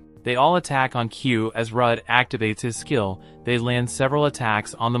to him. They all attack on cue as Rudd activates his skill. They land several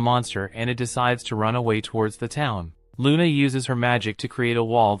attacks on the monster, and it decides to run away towards the town. Luna uses her magic to create a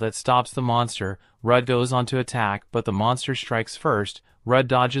wall that stops the monster. Rudd goes on to attack, but the monster strikes first. Rudd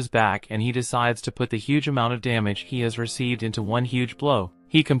dodges back, and he decides to put the huge amount of damage he has received into one huge blow.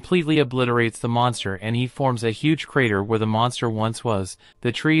 He completely obliterates the monster, and he forms a huge crater where the monster once was.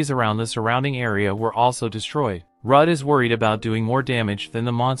 The trees around the surrounding area were also destroyed. Rudd is worried about doing more damage than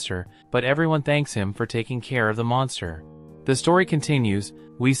the monster, but everyone thanks him for taking care of the monster. The story continues.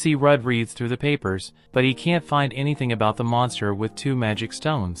 We see Rudd reads through the papers, but he can't find anything about the monster with 2 magic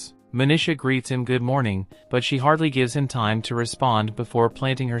stones. Manisha greets him good morning, but she hardly gives him time to respond before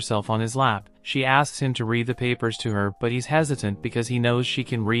planting herself on his lap. She asks him to read the papers to her, but he's hesitant because he knows she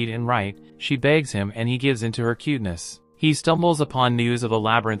can read and write. She begs him and he gives in to her cuteness. He stumbles upon news of a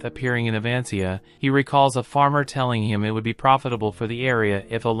labyrinth appearing in Avancia. He recalls a farmer telling him it would be profitable for the area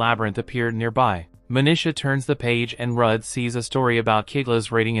if a labyrinth appeared nearby. Manisha turns the page and Rudd sees a story about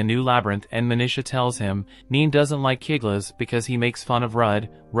Kiglas raiding a new labyrinth, and Manisha tells him Neen doesn't like Kiglas because he makes fun of Rudd.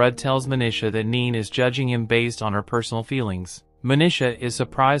 Rudd tells Manisha that Neen is judging him based on her personal feelings. Manisha is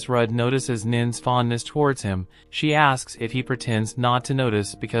surprised Rudd notices Nin's fondness towards him. She asks if he pretends not to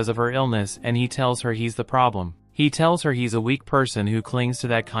notice because of her illness, and he tells her he's the problem. He tells her he's a weak person who clings to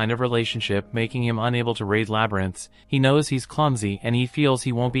that kind of relationship, making him unable to raid labyrinths. He knows he's clumsy and he feels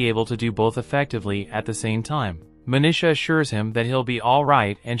he won't be able to do both effectively at the same time. Manisha assures him that he'll be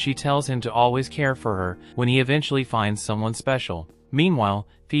alright, and she tells him to always care for her when he eventually finds someone special. Meanwhile,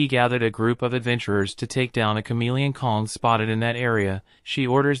 Fee gathered a group of adventurers to take down a chameleon Kong spotted in that area. She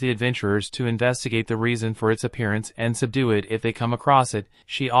orders the adventurers to investigate the reason for its appearance and subdue it if they come across it.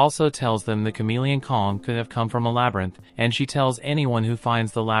 She also tells them the chameleon Kong could have come from a labyrinth, and she tells anyone who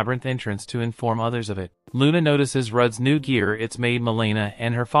finds the labyrinth entrance to inform others of it. Luna notices Rudd's new gear, its maid Milena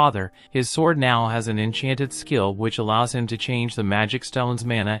and her father. His sword now has an enchanted skill which allows him to change the magic stone's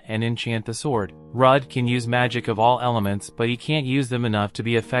mana and enchant the sword. Rudd can use magic of all elements, but he can't use them enough to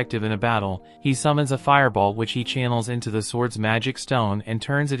be effective in a battle. He summons a fireball which he channels into the sword's magic stone and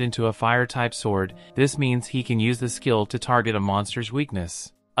turns it into a fire-type sword. This means he can use the skill to target a monster's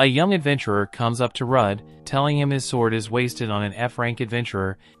weakness. A young adventurer comes up to Rudd, telling him his sword is wasted on an F-rank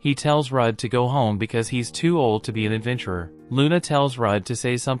adventurer. He tells Rudd to go home because he's too old to be an adventurer. Luna tells Rudd to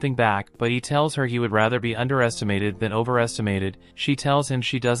say something back, but he tells her he would rather be underestimated than overestimated. She tells him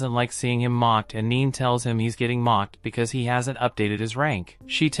she doesn't like seeing him mocked, and Neen tells him he's getting mocked because he hasn't updated his rank.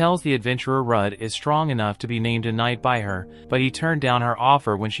 She tells the adventurer Rudd is strong enough to be named a knight by her, but he turned down her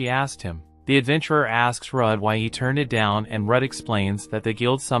offer when she asked him. The adventurer asks Rudd why he turned it down, and Rudd explains that the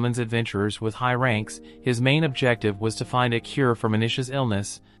guild summons adventurers with high ranks. His main objective was to find a cure for Manisha's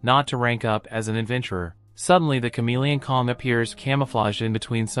illness, not to rank up as an adventurer. Suddenly the chameleon Kong appears camouflaged in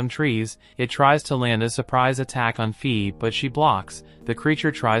between some trees. It tries to land a surprise attack on Fee, but she blocks. The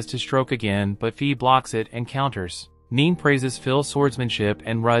creature tries to stroke again, but Fee blocks it and counters. Neen praises Phil's swordsmanship,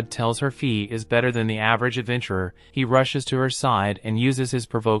 and Rudd tells her Fee is better than the average adventurer. He rushes to her side and uses his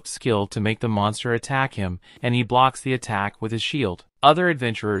provoked skill to make the monster attack him, and he blocks the attack with his shield. Other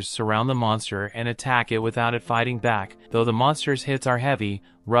adventurers surround the monster and attack it without it fighting back. Though the monster's hits are heavy,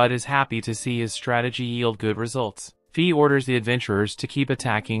 Rudd is happy to see his strategy yield good results. Fee orders the adventurers to keep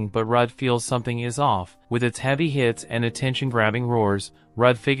attacking, but Rudd feels something is off. With its heavy hits and attention-grabbing roars,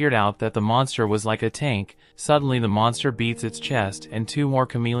 Rudd figured out that the monster was like a tank. Suddenly the monster beats its chest, and two more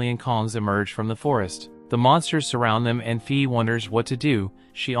chameleon Kongs emerge from the forest. The monsters surround them, and Fee wonders what to do.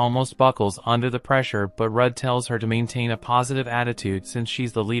 She almost buckles under the pressure, but Rudd tells her to maintain a positive attitude since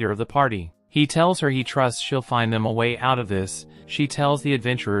she's the leader of the party. He tells her he trusts she'll find them a way out of this. She tells the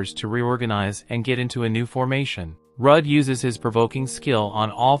adventurers to reorganize and get into a new formation. Rudd uses his provoking skill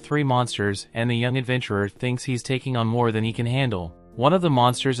on all three monsters, and the young adventurer thinks he's taking on more than he can handle. One of the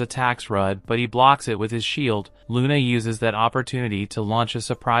monsters attacks Rudd, but he blocks it with his shield. Luna uses that opportunity to launch a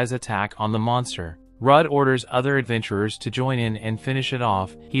surprise attack on the monster. Rudd orders other adventurers to join in and finish it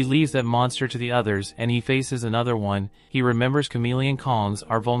off. He leaves that monster to the others, and he faces another one. He remembers chameleon Kongs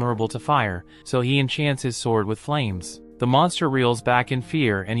are vulnerable to fire, so he enchants his sword with flames. The monster reels back in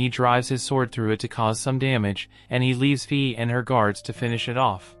fear, and he drives his sword through it to cause some damage, and he leaves Fee and her guards to finish it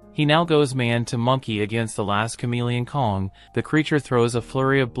off. He now goes man to monkey against the last chameleon Kong. The creature throws a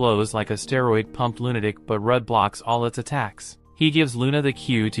flurry of blows like a steroid-pumped lunatic, but Rudd blocks all its attacks. He gives Luna the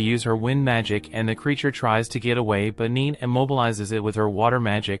cue to use her wind magic, and the creature tries to get away, but Neen immobilizes it with her water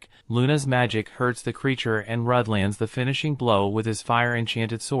magic. Luna's magic hurts the creature, and Rudd lands the finishing blow with his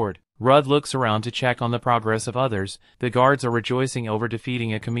fire-enchanted sword. Rudd looks around to check on the progress of others. The guards are rejoicing over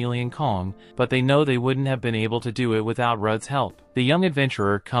defeating a chameleon Kong, but they know they wouldn't have been able to do it without Rudd's help. The young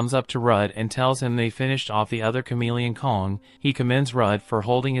adventurer comes up to Rudd and tells him they finished off the other chameleon Kong. He commends Rudd for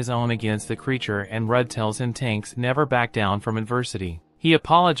holding his own against the creature, and Rudd tells him tanks never back down from adversity. He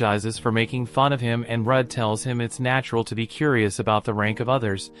apologizes for making fun of him, and Rudd tells him it's natural to be curious about the rank of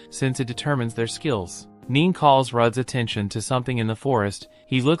others, since it determines their skills. Neen calls Rudd's attention to something in the forest.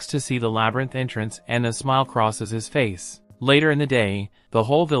 He looks to see the labyrinth entrance, and a smile crosses his face. Later in the day, the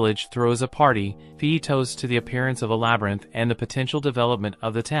whole village throws a party. Fee toasts to the appearance of a labyrinth and the potential development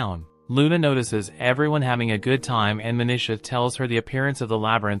of the town. Luna notices everyone having a good time, and Manisha tells her the appearance of the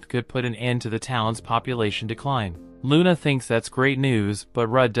labyrinth could put an end to the town's population decline. Luna thinks that's great news, but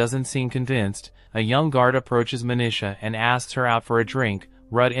Rudd doesn't seem convinced. A young guard approaches Manisha and asks her out for a drink.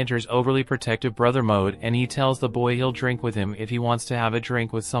 Rudd enters overly protective brother mode and he tells the boy he'll drink with him if he wants to have a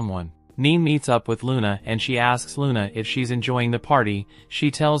drink with someone. Neen meets up with Luna and she asks Luna if she's enjoying the party.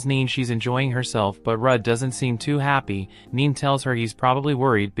 She tells Neen she's enjoying herself, but Rudd doesn't seem too happy. Neen tells her he's probably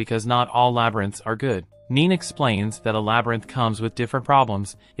worried because not all labyrinths are good. Neen explains that a labyrinth comes with different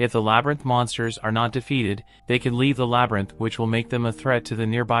problems. If the labyrinth monsters are not defeated, they can leave the labyrinth, which will make them a threat to the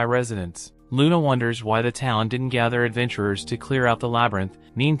nearby residents. Luna wonders why the town didn't gather adventurers to clear out the labyrinth.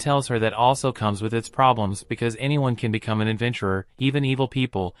 Neen tells her that also comes with its problems because anyone can become an adventurer, even evil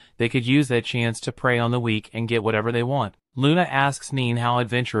people. They could use that chance to prey on the weak and get whatever they want. Luna asks Neen how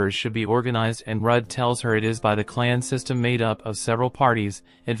adventurers should be organized and Rudd tells her it is by the clan system made up of several parties.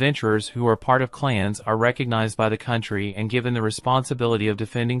 Adventurers who are part of clans are recognized by the country and given the responsibility of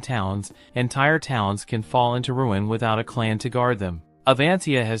defending towns. Entire towns can fall into ruin without a clan to guard them.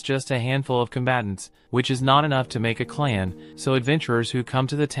 Avancia has just a handful of combatants, which is not enough to make a clan, so adventurers who come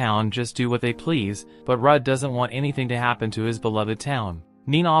to the town just do what they please, but Rudd doesn't want anything to happen to his beloved town.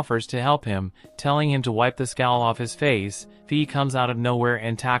 Neen offers to help him, telling him to wipe the scowl off his face. Fee comes out of nowhere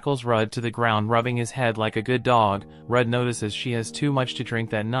and tackles Rudd to the ground, rubbing his head like a good dog. Rudd notices she has too much to drink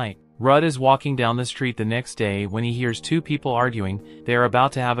that night. Rudd is walking down the street the next day when he hears two people arguing. They are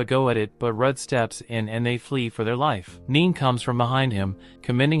about to have a go at it, but Rudd steps in and they flee for their life. Neen comes from behind him,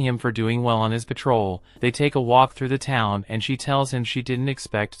 commending him for doing well on his patrol. They take a walk through the town and she tells him she didn't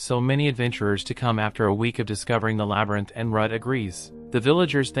expect so many adventurers to come after a week of discovering the labyrinth, and Rudd agrees. The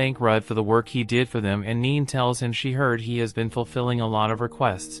villagers thank Rudd for the work he did for them and Neen tells him she heard he has been fulfilling a lot of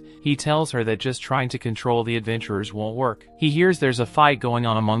requests. He tells her that just trying to control the adventurers won't work. He hears there's a fight going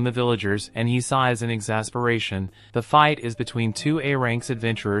on among the villagers and he sighs in exasperation. The fight is between two A-ranks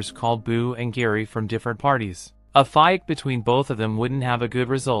adventurers called Boo and Gary from different parties. A fight between both of them wouldn't have a good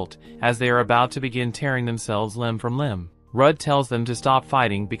result, as they are about to begin tearing themselves limb from limb. Rudd tells them to stop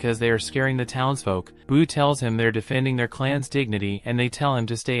fighting because they are scaring the townsfolk. Boo tells him they're defending their clan's dignity and they tell him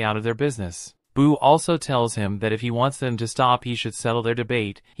to stay out of their business. Boo also tells him that if he wants them to stop he should settle their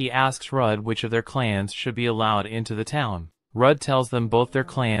debate. He asks Rudd which of their clans should be allowed into the town. Rudd tells them both their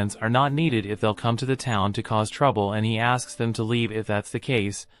clans are not needed if they'll come to the town to cause trouble and he asks them to leave if that's the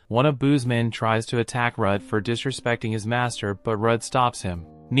case. One of Boo's men tries to attack Rudd for disrespecting his master, but Rudd stops him.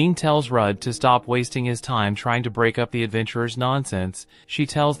 Neen tells Rudd to stop wasting his time trying to break up the adventurers' nonsense. She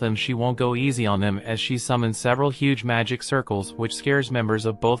tells them she won't go easy on them as she summons several huge magic circles which scares members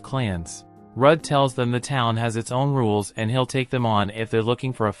of both clans. Rudd tells them the town has its own rules and he'll take them on if they're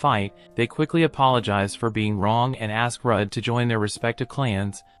looking for a fight. They quickly apologize for being wrong and ask Rudd to join their respective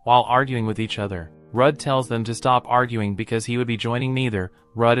clans while arguing with each other. Rudd tells them to stop arguing because he would be joining neither.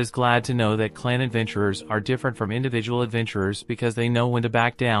 Rudd is glad to know that clan adventurers are different from individual adventurers because they know when to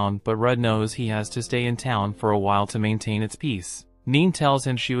back down, but Rudd knows he has to stay in town for a while to maintain its peace. Neen tells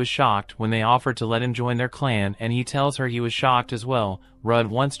him she was shocked when they offered to let him join their clan and he tells her he was shocked as well. Rudd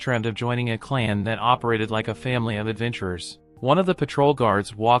once dreamt of joining a clan that operated like a family of adventurers. One of the patrol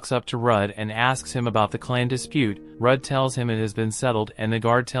guards walks up to Rudd and asks him about the clan dispute. Rudd tells him it has been settled and the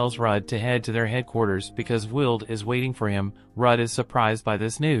guard tells Rudd to head to their headquarters because Wild is waiting for him. Rudd is surprised by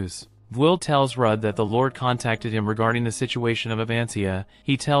this news. Wild tells Rudd that the Lord contacted him regarding the situation of Avancia.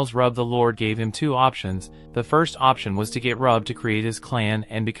 He tells Rudd the Lord gave him two options. The first option was to get Rudd to create his clan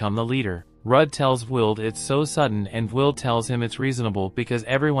and become the leader. Rudd tells Wild it's so sudden and Wild tells him it's reasonable because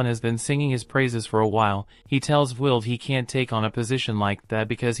everyone has been singing his praises for a while. He tells Wild he can't take on a position like that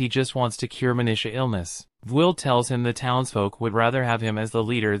because he just wants to cure Manisha illness. Wild tells him the townsfolk would rather have him as the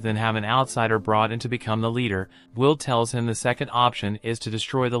leader than have an outsider brought in to become the leader. Wild tells him the second option is to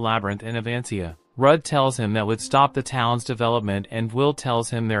destroy the labyrinth in Avancia. Rudd tells him that would stop the town's development and Wild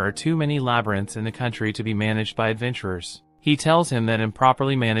tells him there are too many labyrinths in the country to be managed by adventurers. He tells him that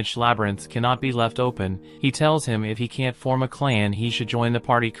improperly managed labyrinths cannot be left open. He tells him if he can't form a clan he should join the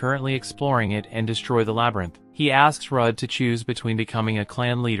party currently exploring it and destroy the labyrinth. He asks Rudd to choose between becoming a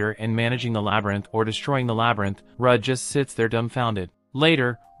clan leader and managing the labyrinth or destroying the labyrinth. Rudd just sits there dumbfounded.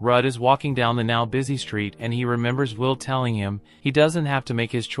 Later, Rudd is walking down the now busy street and he remembers Will telling him he doesn't have to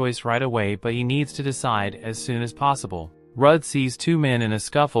make his choice right away but he needs to decide as soon as possible. Rudd sees two men in a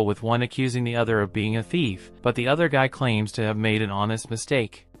scuffle with one accusing the other of being a thief, but the other guy claims to have made an honest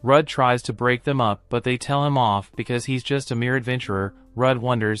mistake. Rudd tries to break them up but they tell him off because he's just a mere adventurer. Rudd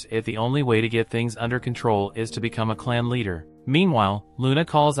wonders if the only way to get things under control is to become a clan leader. Meanwhile, Luna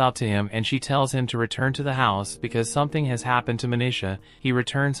calls out to him and she tells him to return to the house because something has happened to Manisha. He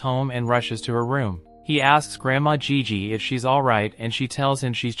returns home and rushes to her room. He asks Grandma Gigi if she's alright and she tells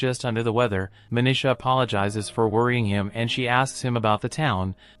him she's just under the weather. Manisha apologizes for worrying him and she asks him about the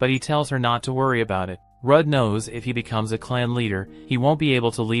town, but he tells her not to worry about it. Rudd knows if he becomes a clan leader, he won't be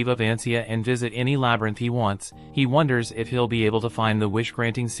able to leave Avancia and visit any labyrinth he wants. He wonders if he'll be able to find the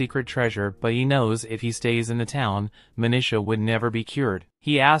wish-granting secret treasure, but he knows if he stays in the town, Manisha would never be cured.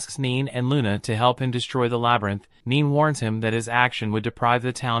 He asks Neen and Luna to help him destroy the labyrinth. Neen warns him that his action would deprive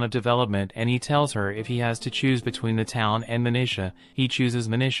the town of development, and he tells her if he has to choose between the town and Manisha, he chooses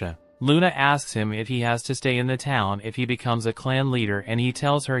Manisha. Luna asks him if he has to stay in the town if he becomes a clan leader, and he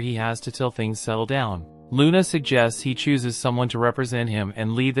tells her he has to till things settle down. Luna suggests he chooses someone to represent him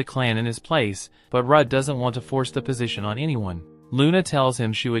and lead the clan in his place, but Rudd doesn't want to force the position on anyone. Luna tells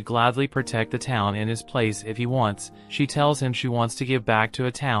him she would gladly protect the town in his place if he wants. She tells him she wants to give back to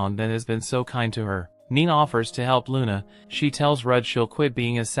a town that has been so kind to her. Neen offers to help Luna. She tells Rudd she'll quit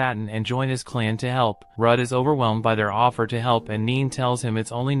being a Satin and join his clan to help. Rudd is overwhelmed by their offer to help, and Neen tells him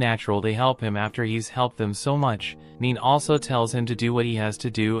it's only natural they help him after he's helped them so much. Neen also tells him to do what he has to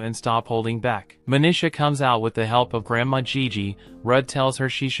do and stop holding back. Manisha comes out with the help of Grandma Gigi. Rudd tells her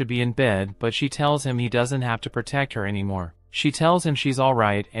she should be in bed, but she tells him he doesn't have to protect her anymore. She tells him she's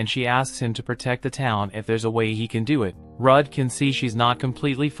alright, and she asks him to protect the town if there's a way he can do it. Rudd can see she's not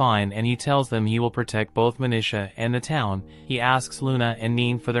completely fine, and he tells them he will protect both Manisha and the town. He asks Luna and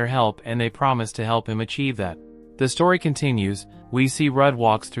Neen for their help, and they promise to help him achieve that. The story continues. We see Rudd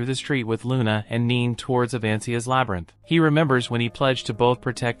walks through the street with Luna and Neen towards Avancia's labyrinth. He remembers when he pledged to both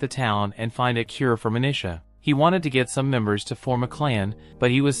protect the town and find a cure for Manisha. He wanted to get some members to form a clan, but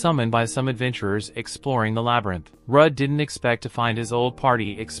he was summoned by some adventurers exploring the labyrinth. Rudd didn't expect to find his old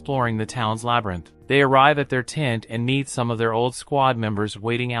party exploring the town's labyrinth. They arrive at their tent and meet some of their old squad members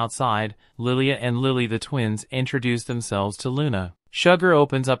waiting outside. Lilia and Lily, the twins, introduce themselves to Luna. Sugar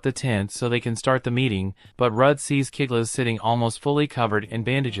opens up the tent so they can start the meeting, but Rudd sees Kiglas sitting almost fully covered in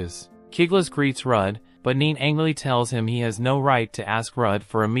bandages. Kiglas greets Rudd, but Neen angrily tells him he has no right to ask Rudd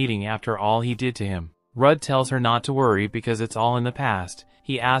for a meeting after all he did to him. Rudd tells her not to worry because it's all in the past.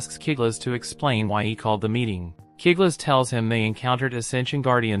 He asks Kiglas to explain why he called the meeting. Kiglas tells him they encountered Ascension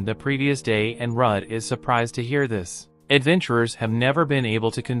Guardian the previous day, and Rudd is surprised to hear this. Adventurers have never been able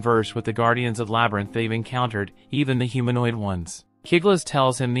to converse with the Guardians of Labyrinth they've encountered, even the humanoid ones. Kiglas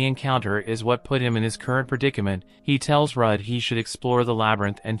tells him the encounter is what put him in his current predicament. He tells Rudd he should explore the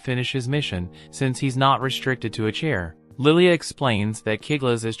labyrinth and finish his mission, since he's not restricted to a chair. Lilia explains that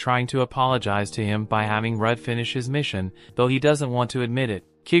Kiglas is trying to apologize to him by having Rudd finish his mission, though he doesn't want to admit it.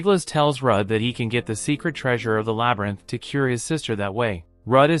 Kiglas tells Rudd that he can get the secret treasure of the labyrinth to cure his sister that way.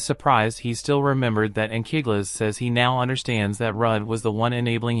 Rudd is surprised he still remembered that, and Kiglas says he now understands that Rudd was the one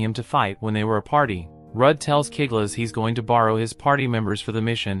enabling him to fight when they were a party. Rudd tells Kiglas he's going to borrow his party members for the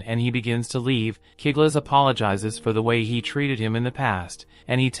mission, and he begins to leave. Kiglas apologizes for the way he treated him in the past,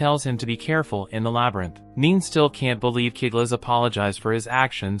 and he tells him to be careful in the labyrinth. Neen still can't believe Kiglas apologized for his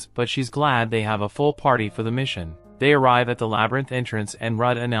actions, but she's glad they have a full party for the mission. They arrive at the labyrinth entrance, and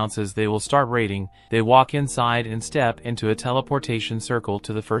Rudd announces they will start raiding. They walk inside and step into a teleportation circle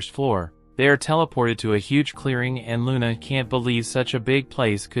to the first floor. They are teleported to a huge clearing, and Luna can't believe such a big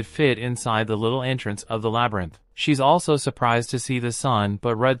place could fit inside the little entrance of the labyrinth. She's also surprised to see the sun,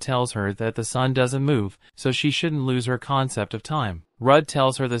 but Rudd tells her that the sun doesn't move, so she shouldn't lose her concept of time. Rudd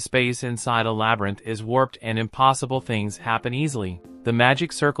tells her the space inside a labyrinth is warped and impossible things happen easily. The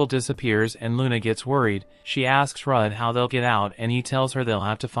magic circle disappears and Luna gets worried. She asks Rudd how they'll get out, and he tells her they'll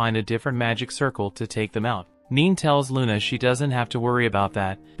have to find a different magic circle to take them out. Neen tells Luna she doesn't have to worry about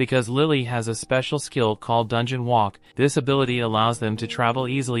that, because Lily has a special skill called Dungeon Walk. This ability allows them to travel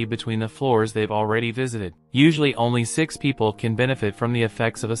easily between the floors they've already visited. Usually only 6 people can benefit from the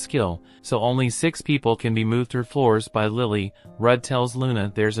effects of a skill, so only 6 people can be moved through floors by Lily. Rudd tells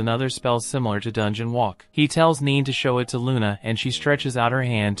Luna there's another spell similar to Dungeon Walk. He tells Neen to show it to Luna, and she stretches out her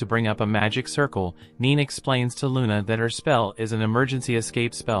hand to bring up a magic circle. Neen explains to Luna that her spell is an emergency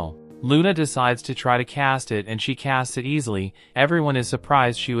escape spell. Luna decides to try to cast it, and she casts it easily. Everyone is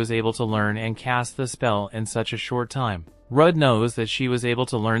surprised she was able to learn and cast the spell in such a short time. Rudd knows that she was able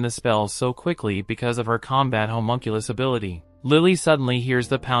to learn the spell so quickly because of her combat homunculus ability. Lily suddenly hears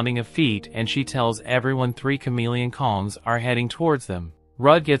the pounding of feet, and she tells everyone 3 chameleon Kongs are heading towards them.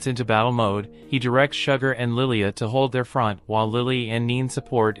 Rudd gets into battle mode. He directs Sugar and Lilia to hold their front, while Lily and Neen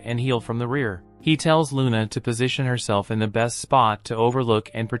support and heal from the rear. He tells Luna to position herself in the best spot to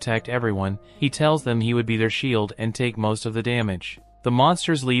overlook and protect everyone. He tells them he would be their shield and take most of the damage. The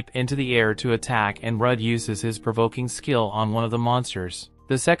monsters leap into the air to attack, and Rudd uses his provoking skill on one of the monsters.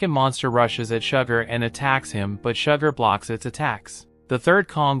 The second monster rushes at Sugar and attacks him, but Sugar blocks its attacks. The third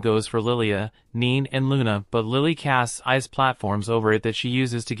Kong goes for Lilia, Neen, and Luna, but Lily casts ice platforms over it that she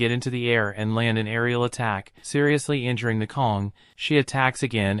uses to get into the air and land an aerial attack, seriously injuring the Kong. She attacks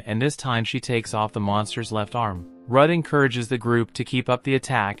again, and this time she takes off the monster's left arm. Rudd encourages the group to keep up the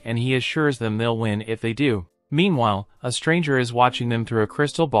attack, and he assures them they'll win if they do. Meanwhile, a stranger is watching them through a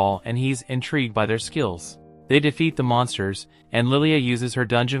crystal ball, and he's intrigued by their skills. They defeat the monsters, and Lilia uses her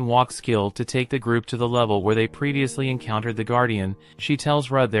dungeon walk skill to take the group to the level where they previously encountered the Guardian. She tells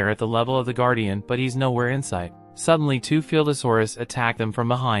Rudd they're at the level of the Guardian, but he's nowhere in sight. Suddenly 2 Fieldosaurus attack them from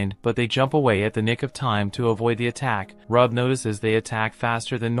behind, but they jump away at the nick of time to avoid the attack. Rudd notices they attack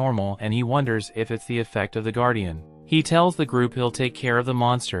faster than normal, and he wonders if it's the effect of the Guardian. He tells the group he'll take care of the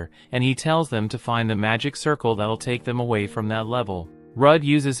monster, and he tells them to find the magic circle that'll take them away from that level. Rudd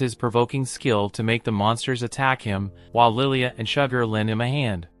uses his provoking skill to make the monsters attack him, while Lilia and Sugar lend him a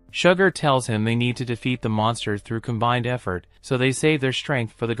hand. Sugar tells him they need to defeat the monsters through combined effort, so they save their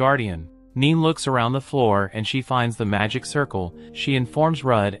strength for the Guardian. Neen looks around the floor and she finds the magic circle. She informs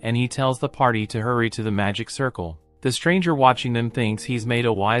Rudd and he tells the party to hurry to the magic circle. The stranger watching them thinks he's made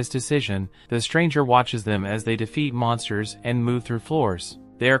a wise decision. The stranger watches them as they defeat monsters and move through floors.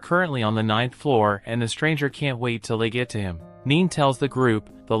 They are currently on the 9th floor, and the stranger can't wait till they get to him. Neen tells the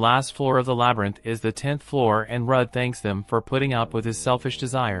group the last floor of the labyrinth is the 10th floor, and Rudd thanks them for putting up with his selfish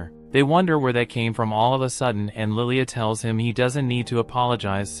desire. They wonder where that came from all of a sudden, and Lilia tells him he doesn't need to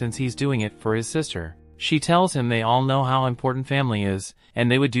apologize since he's doing it for his sister. She tells him they all know how important family is, and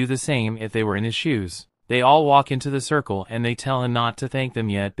they would do the same if they were in his shoes. They all walk into the circle, and they tell him not to thank them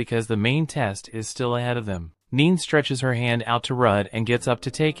yet because the main test is still ahead of them. Neen stretches her hand out to Rudd and gets up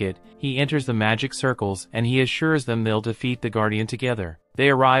to take it. He enters the magic circles, and he assures them they'll defeat the Guardian together. They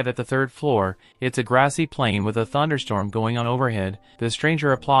arrive at the 3rd floor. It's a grassy plain with a thunderstorm going on overhead. The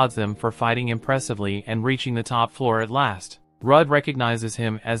stranger applauds them for fighting impressively and reaching the top floor at last. Rudd recognizes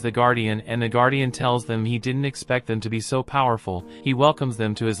him as the Guardian, and the Guardian tells them he didn't expect them to be so powerful. He welcomes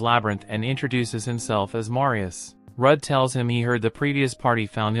them to his labyrinth and introduces himself as Marius. Rudd tells him he heard the previous party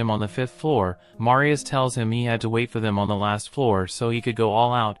found him on the 5th floor. Marius tells him he had to wait for them on the last floor so he could go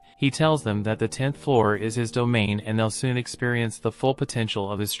all out. He tells them that the 10th floor is his domain and they'll soon experience the full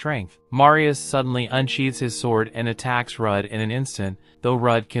potential of his strength. Marius suddenly unsheathes his sword and attacks Rudd in an instant. Though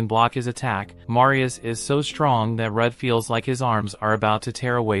Rudd can block his attack, Marius is so strong that Rudd feels like his arms are about to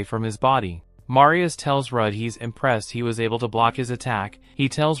tear away from his body. Marius tells Rudd he's impressed he was able to block his attack. He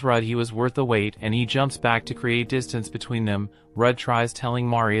tells Rudd he was worth the wait, and he jumps back to create distance between them. Rudd tries telling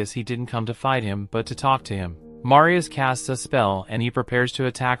Marius he didn't come to fight him but to talk to him. Marius casts a spell and he prepares to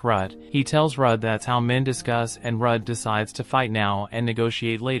attack Rudd. He tells Rudd that's how men discuss, and Rudd decides to fight now and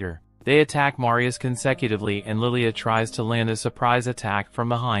negotiate later. They attack Marius consecutively, and Lilia tries to land a surprise attack from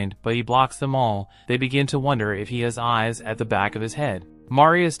behind, but he blocks them all. They begin to wonder if he has eyes at the back of his head.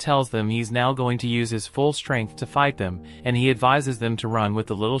 Marius tells them he's now going to use his full strength to fight them, and he advises them to run with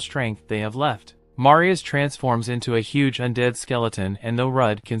the little strength they have left. Marius transforms into a huge undead skeleton, and though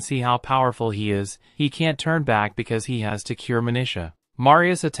Rudd can see how powerful he is, he can't turn back because he has to cure Manisha.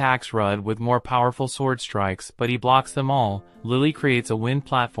 Marius attacks Rudd with more powerful sword strikes, but he blocks them all. Lily creates a wind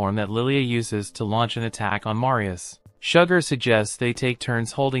platform that Lilia uses to launch an attack on Marius. Sugar suggests they take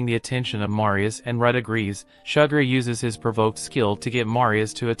turns holding the attention of Marius, and Rudd agrees. Sugar uses his provoked skill to get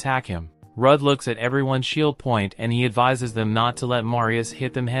Marius to attack him. Rudd looks at everyone's shield point and he advises them not to let Marius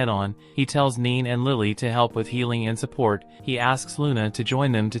hit them head on. He tells Neen and Lily to help with healing and support. He asks Luna to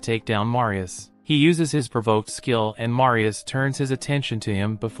join them to take down Marius. He uses his provoked skill, and Marius turns his attention to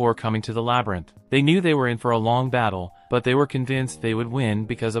him before coming to the labyrinth. They knew they were in for a long battle, but they were convinced they would win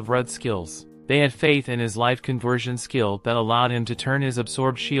because of Rudd's skills. They had faith in his life conversion skill that allowed him to turn his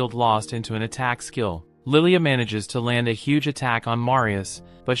absorbed shield lost into an attack skill. Lilia manages to land a huge attack on Marius,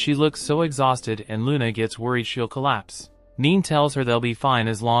 but she looks so exhausted and Luna gets worried she'll collapse. Neen tells her they'll be fine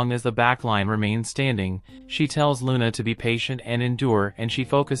as long as the back line remains standing. She tells Luna to be patient and endure, and she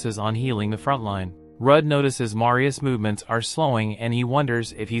focuses on healing the front line. Rudd notices Marius' movements are slowing and he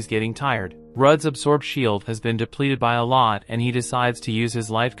wonders if he's getting tired. Rudd's absorbed shield has been depleted by a lot, and he decides to use his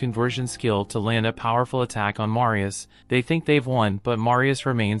life conversion skill to land a powerful attack on Marius. They think they've won, but Marius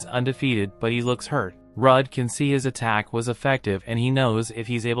remains undefeated, but he looks hurt. Rudd can see his attack was effective, and he knows if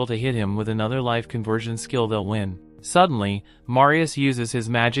he's able to hit him with another life conversion skill they'll win. Suddenly, Marius uses his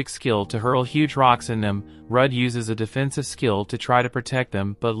magic skill to hurl huge rocks in them. Rudd uses a defensive skill to try to protect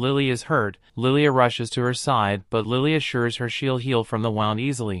them, but Lily is hurt. Lilia rushes to her side, but Lily assures her she'll heal from the wound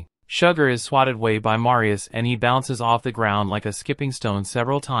easily. Sugar is swatted away by Marius and he bounces off the ground like a skipping stone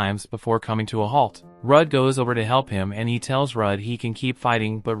several times before coming to a halt. Rudd goes over to help him and he tells Rudd he can keep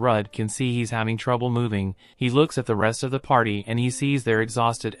fighting, but Rudd can see he's having trouble moving. He looks at the rest of the party and he sees they're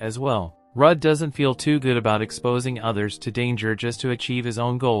exhausted as well. Rudd doesn't feel too good about exposing others to danger just to achieve his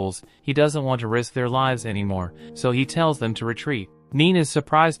own goals. He doesn't want to risk their lives anymore, so he tells them to retreat. Neen is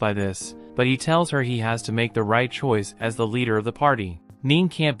surprised by this, but he tells her he has to make the right choice as the leader of the party. Neen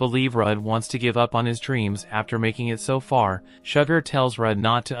can't believe Rudd wants to give up on his dreams after making it so far. Sugar tells Rudd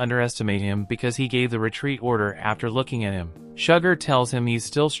not to underestimate him because he gave the retreat order after looking at him. Sugar tells him he's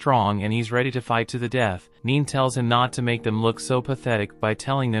still strong and he's ready to fight to the death. Neen tells him not to make them look so pathetic by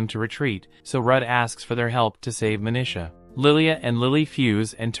telling them to retreat, so Rudd asks for their help to save Manisha. Lilia and Lily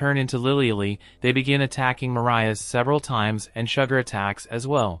fuse and turn into Lily. They begin attacking Marius several times and Sugar attacks as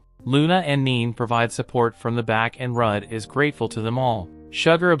well. Luna and Neen provide support from the back and Rudd is grateful to them all.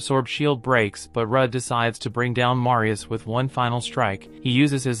 Sugar absorbs shield breaks, but Rudd decides to bring down Marius with one final strike. He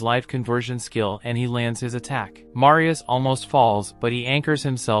uses his life conversion skill and he lands his attack. Marius almost falls, but he anchors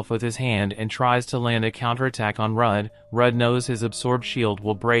himself with his hand and tries to land a counterattack on Rudd. Rudd knows his absorbed shield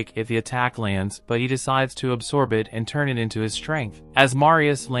will break if the attack lands, but he decides to absorb it and turn it into his strength. As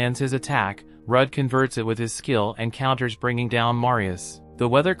Marius lands his attack, Rudd converts it with his skill and counters, bringing down Marius. The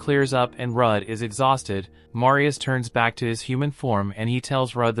weather clears up and Rudd is exhausted. Marius turns back to his human form and he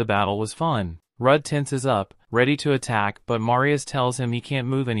tells Rudd the battle was fun. Rudd tenses up, ready to attack, but Marius tells him he can't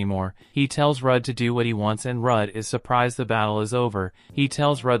move anymore. He tells Rudd to do what he wants and Rudd is surprised the battle is over. He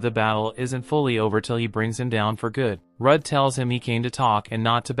tells Rudd the battle isn't fully over till he brings him down for good. Rudd tells him he came to talk and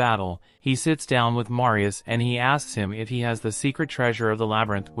not to battle. He sits down with Marius and he asks him if he has the secret treasure of the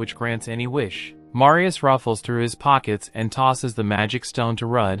labyrinth which grants any wish. Marius ruffles through his pockets and tosses the magic stone to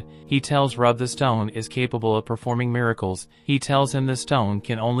Rudd. He tells Rudd the stone is capable of performing miracles. He tells him the stone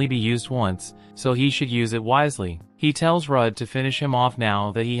can only be used once, so he should use it wisely. He tells Rudd to finish him off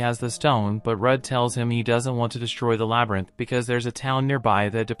now that he has the stone, but Rudd tells him he doesn't want to destroy the labyrinth because there's a town nearby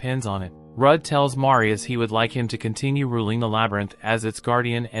that depends on it. Rudd tells Marius he would like him to continue ruling the labyrinth as its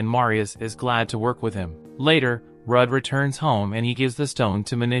guardian and Marius is glad to work with him. Later, Rudd returns home and he gives the stone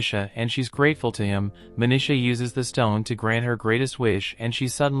to Manisha and she's grateful to him. Manisha uses the stone to grant her greatest wish and she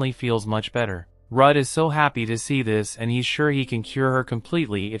suddenly feels much better. Rudd is so happy to see this and he's sure he can cure her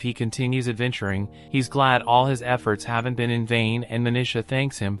completely if he continues adventuring. He's glad all his efforts haven't been in vain and Manisha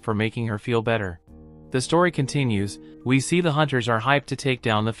thanks him for making her feel better. The story continues. We see the hunters are hyped to take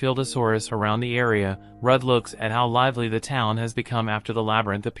down the Fieldosaurus around the area. Rudd looks at how lively the town has become after the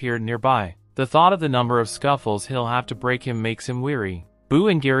labyrinth appeared nearby. The thought of the number of scuffles he'll have to break him makes him weary. Boo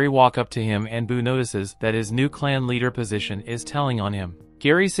and Gary walk up to him and Boo notices that his new clan leader position is telling on him.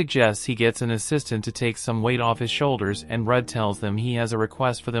 Gary suggests he gets an assistant to take some weight off his shoulders and Rudd tells them he has a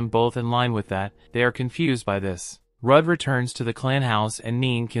request for them both in line with that. They are confused by this. Rudd returns to the clan house and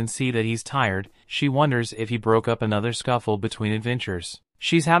Neen can see that he's tired. She wonders if he broke up another scuffle between adventurers.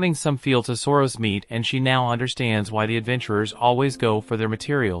 She's having some Fieldosaurus meat and she now understands why the adventurers always go for their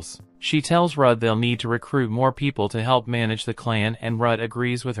materials. She tells Rudd they'll need to recruit more people to help manage the clan and Rudd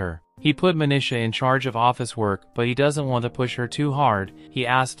agrees with her. He put Manisha in charge of office work, but he doesn't want to push her too hard. He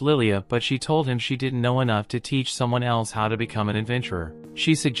asked Lilia, but she told him she didn't know enough to teach someone else how to become an adventurer.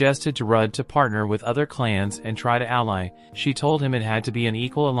 She suggested to Rudd to partner with other clans and try to ally. She told him it had to be an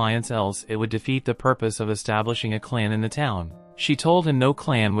equal alliance, else it would defeat the purpose of establishing a clan in the town. She told him no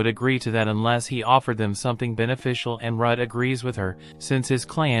clan would agree to that unless he offered them something beneficial and Rudd agrees with her, since his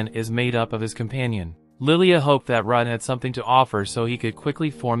clan is made up of his companion. Lilia hoped that Rudd had something to offer so he could quickly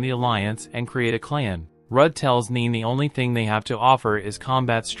form the alliance and create a clan. Rudd tells Neen the only thing they have to offer is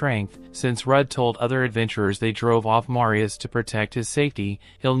combat strength. Since Rudd told other adventurers they drove off Marius to protect his safety,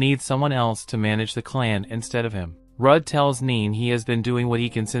 he'll need someone else to manage the clan instead of him. Rudd tells Neen he has been doing what he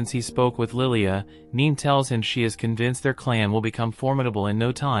can since he spoke with Lilia. Neen tells him she is convinced their clan will become formidable in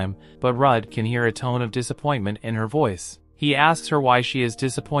no time, but Rudd can hear a tone of disappointment in her voice. He asks her why she is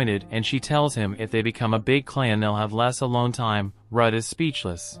disappointed and she tells him if they become a big clan they'll have less alone time. Rudd is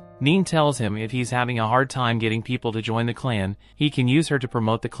speechless. Neen tells him if he's having a hard time getting people to join the clan, he can use her to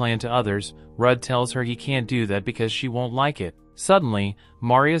promote the clan to others. Rudd tells her he can't do that because she won't like it. Suddenly,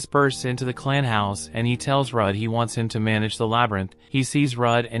 Marius bursts into the clan house and he tells Rudd he wants him to manage the labyrinth. He sees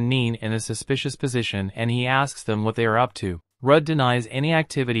Rudd and Neen in a suspicious position and he asks them what they are up to. Rudd denies any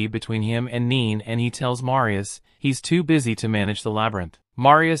activity between him and Neen and he tells Marius he's too busy to manage the labyrinth.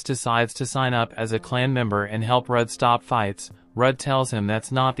 Marius decides to sign up as a clan member and help Rudd stop fights. Rudd tells him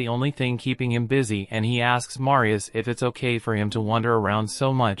that's not the only thing keeping him busy and he asks Marius if it's okay for him to wander around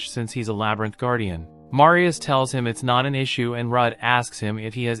so much since he's a labyrinth guardian. Marius tells him it's not an issue and Rudd asks him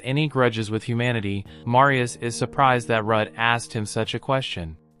if he has any grudges with humanity. Marius is surprised that Rudd asked him such a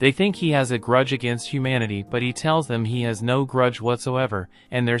question. They think he has a grudge against humanity, but he tells them he has no grudge whatsoever,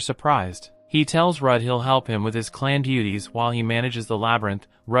 and they're surprised. He tells Rudd he'll help him with his clan duties while he manages the labyrinth.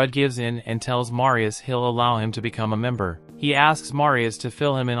 Rudd gives in and tells Marius he'll allow him to become a member. He asks Marius to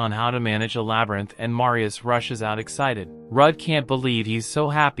fill him in on how to manage a labyrinth and Marius rushes out excited. Rudd can't believe he's so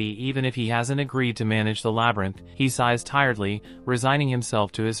happy even if he hasn't agreed to manage the labyrinth. He sighs tiredly, resigning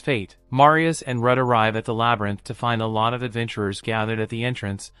himself to his fate. Marius and Rudd arrive at the labyrinth to find a lot of adventurers gathered at the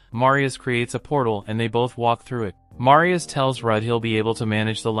entrance. Marius creates a portal and they both walk through it. Marius tells Rudd he'll be able to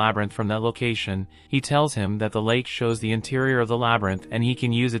manage the labyrinth from that location. He tells him that the lake shows the interior of the labyrinth and he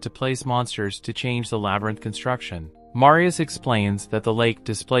can use it to place monsters to change the labyrinth construction. Marius explains that the lake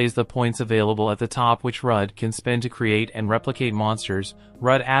displays the points available at the top which Rudd can spend to create and replicate monsters.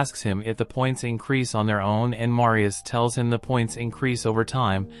 Rudd asks him if the points increase on their own and Marius tells him the points increase over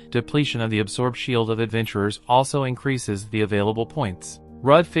time. Depletion of the absorbed shield of adventurers also increases the available points.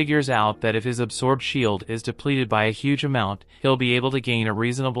 Rudd figures out that if his absorbed shield is depleted by a huge amount, he'll be able to gain a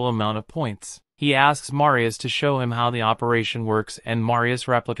reasonable amount of points. He asks Marius to show him how the operation works and Marius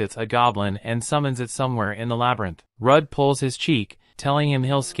replicates a goblin and summons it somewhere in the labyrinth. Rudd pulls his cheek, telling him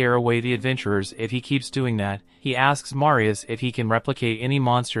he'll scare away the adventurers if he keeps doing that. He asks Marius if he can replicate any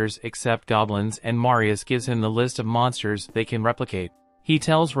monsters except goblins and Marius gives him the list of monsters they can replicate. He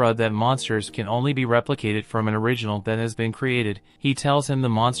tells Rudd that monsters can only be replicated from an original that has been created. He tells him the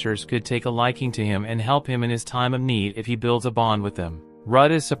monsters could take a liking to him and help him in his time of need if he builds a bond with them.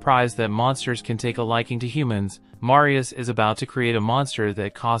 Rudd is surprised that monsters can take a liking to humans. Marius is about to create a monster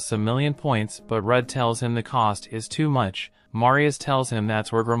that costs 1,000,000 points, but Rudd tells him the cost is too much. Marius tells him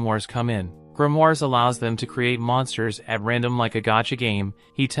that's where grimoires come in. Grimoires allows them to create monsters at random like a gacha game.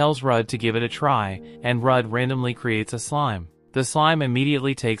 He tells Rudd to give it a try, and Rudd randomly creates a slime. The slime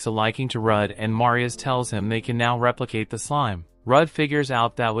immediately takes a liking to Rudd and Marius tells him they can now replicate the slime. Rudd figures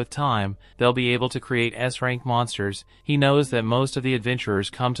out that with time, they'll be able to create S-rank monsters. He knows that most of the adventurers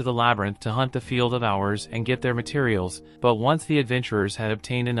come to the labyrinth to hunt the Field of Hours and get their materials, but once the adventurers had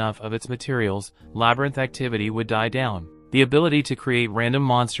obtained enough of its materials, labyrinth activity would die down. The ability to create random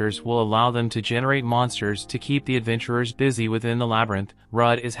monsters will allow them to generate monsters to keep the adventurers busy within the labyrinth.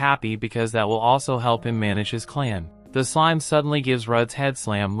 Rudd is happy because that will also help him manage his clan. The slime suddenly gives Rudd's head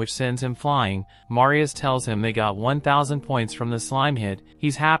slam which sends him flying. Marius tells him they got 1,000 points from the slime hit.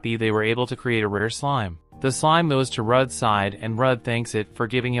 He's happy they were able to create a rare slime. The slime goes to Rudd's side and Rudd thanks it for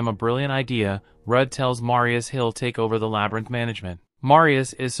giving him a brilliant idea. Rudd tells Marius he'll take over the labyrinth management.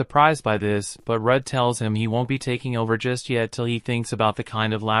 Marius is surprised by this, but Rudd tells him he won't be taking over just yet till he thinks about the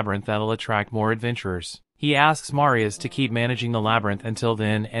kind of labyrinth that'll attract more adventurers. He asks Marius to keep managing the labyrinth until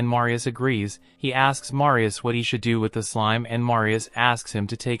then and Marius agrees. He asks Marius what he should do with the slime and Marius asks him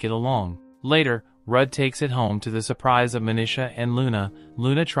to take it along. Later, Rudd takes it home to the surprise of Manisha and Luna.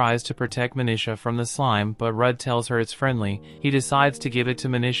 Luna tries to protect Manisha from the slime but Rudd tells her it's friendly. He decides to give it to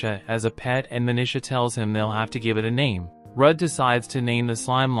Manisha as a pet and Manisha tells him they'll have to give it a name. Rudd decides to name the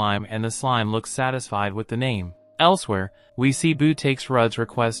slime Lime and the slime looks satisfied with the name. Elsewhere, we see Boo takes Rudd's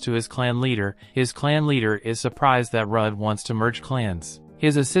request to his clan leader. His clan leader is surprised that Rudd wants to merge clans.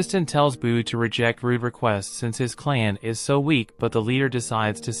 His assistant tells Boo to reject Rude's request since his clan is so weak, but the leader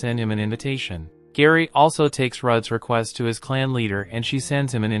decides to send him an invitation. Gary also takes Rudd's request to his clan leader and she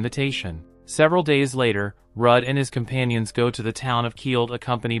sends him an invitation. Several days later, Rudd and his companions go to the town of Kield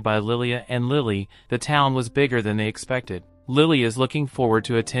accompanied by Lilia and Lily. The town was bigger than they expected. Lily is looking forward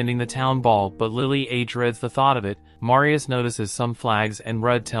to attending the town ball, but Lily dreads the thought of it. Marius notices some flags and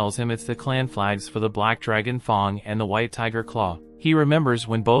Rudd tells him it's the clan flags for the Black Dragon Fang and the White Tiger Claw. He remembers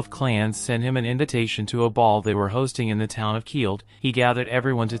when both clans sent him an invitation to a ball they were hosting in the town of Kield. He gathered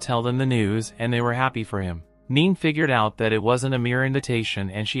everyone to tell them the news and they were happy for him. Neen figured out that it wasn't a mere invitation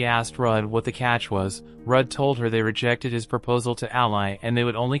and she asked Rudd what the catch was. Rudd told her they rejected his proposal to ally and they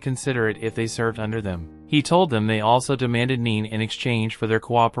would only consider it if they served under them. He told them they also demanded Neen in exchange for their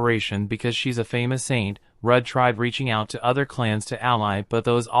cooperation because she's a famous saint. Rudd tried reaching out to other clans to ally but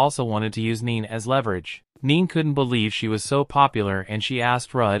those also wanted to use Neen as leverage. Neen couldn't believe she was so popular and she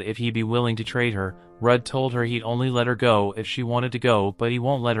asked Rudd if he'd be willing to trade her. Rudd told her he'd only let her go if she wanted to go but he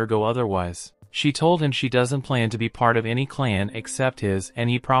won't let her go otherwise. She told him she doesn't plan to be part of any clan except his and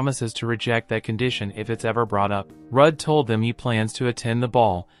he promises to reject that condition if it's ever brought up. Rudd told them he plans to attend the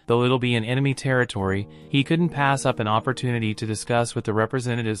ball, though it'll be in enemy territory. He couldn't pass up an opportunity to discuss with the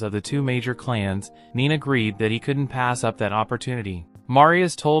representatives of the two major clans. Neen agreed that he couldn't pass up that opportunity.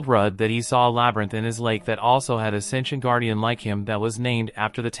 Marius told Rudd that he saw a labyrinth in his lake that also had a sentient guardian like him that was named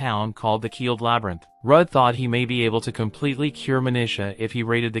after the town called the Keeled Labyrinth. Rudd thought he may be able to completely cure Manisha if he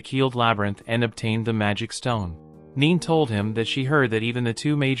raided the Keeled Labyrinth and obtained the magic stone. Neen told him that she heard that even the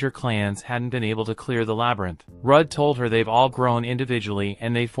two major clans hadn't been able to clear the labyrinth. Rudd told her they've all grown individually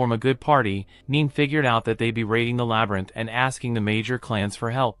and they form a good party. Neen figured out that they'd be raiding the labyrinth and asking the major clans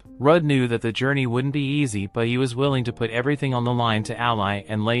for help. Rudd knew that the journey wouldn't be easy, but he was willing to put everything on the line to ally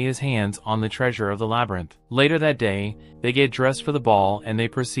and lay his hands on the treasure of the labyrinth. Later that day, they get dressed for the ball and they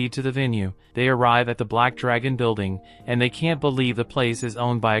proceed to the venue. They arrive at the Black Dragon building, and they can't believe the place is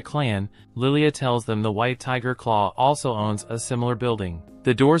owned by a clan. Lilia tells them the White Tiger Claw also owns a similar building.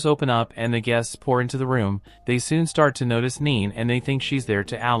 The doors open up and the guests pour into the room. They soon start to notice Neen and they think she's there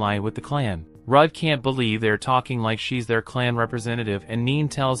to ally with the clan. Rudd can't believe they're talking like she's their clan representative, and Neen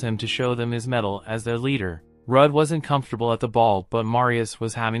tells him to show them his medal as their leader. Rudd wasn't comfortable at the ball, but Marius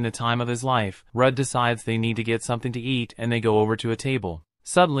was having the time of his life. Rudd decides they need to get something to eat and they go over to a table.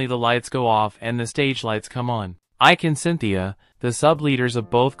 Suddenly the lights go off and the stage lights come on. Ike and Cynthia, the sub-leaders of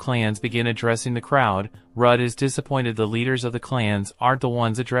both clans, begin addressing the crowd. Rudd is disappointed the leaders of the clans aren't the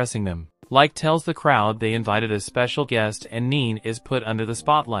ones addressing them. Ike tells the crowd they invited a special guest and Neen is put under the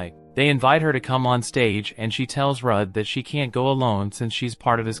spotlight. They invite her to come on stage and she tells Rudd that she can't go alone since she's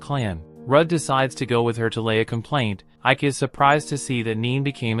part of his clan. Rudd decides to go with her to lay a complaint. Ike is surprised to see that Neen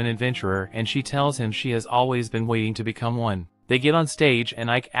became an adventurer and she tells him she has always been waiting to become one. They get on stage and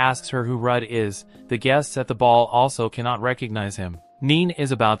Ike asks her who Rudd is. The guests at the ball also cannot recognize him. Neen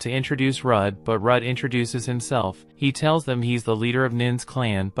is about to introduce Rudd, but Rudd introduces himself. He tells them he's the leader of Nin's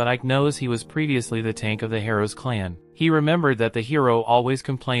clan, but Ike knows he was previously the tank of the hero's clan. He remembered that the hero always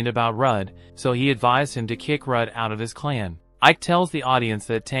complained about Rudd, so he advised him to kick Rudd out of his clan. Ike tells the audience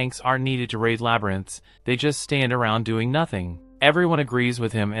that tanks aren't needed to raid labyrinths, they just stand around doing nothing. Everyone agrees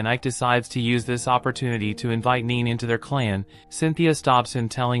with him and Ike decides to use this opportunity to invite Neen into their clan. Cynthia stops him,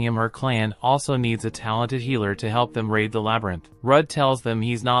 telling him her clan also needs a talented healer to help them raid the labyrinth. Rudd tells them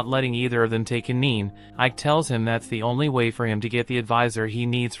he's not letting either of them take in Neen. Ike tells him that's the only way for him to get the advisor he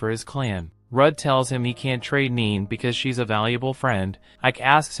needs for his clan. Rudd tells him he can't trade Neen because she's a valuable friend. Ike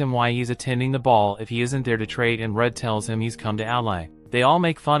asks him why he's attending the ball if he isn't there to trade, and Rudd tells him he's come to ally. They all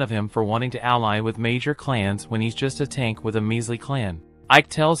make fun of him for wanting to ally with major clans when he's just a tank with a measly clan. Ike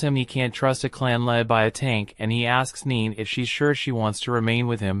tells him he can't trust a clan led by a tank, and he asks Neen if she's sure she wants to remain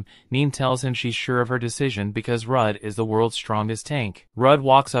with him. Neen tells him she's sure of her decision because Rudd is the world's strongest tank. Rudd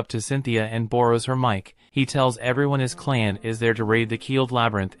walks up to Cynthia and borrows her mic. He tells everyone his clan is there to raid the Keeled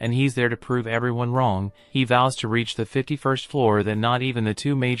Labyrinth and he's there to prove everyone wrong. He vows to reach the 51st floor that not even the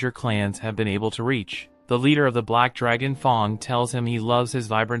two major clans have been able to reach. The leader of the Black Dragon, Fong, tells him he loves his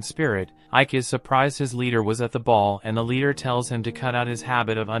vibrant spirit. Ike is surprised his leader was at the ball, and the leader tells him to cut out his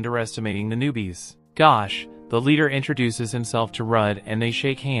habit of underestimating the newbies. Gosh, the leader introduces himself to Rudd and they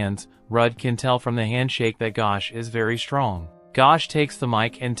shake hands. Rudd can tell from the handshake that Gosh is very strong. Gosh takes the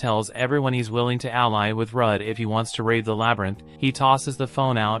mic and tells everyone he's willing to ally with Rudd if he wants to raid the labyrinth. He tosses the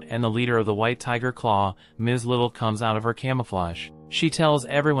phone out and the leader of the White Tiger Claw, Ms. Little, comes out of her camouflage. She tells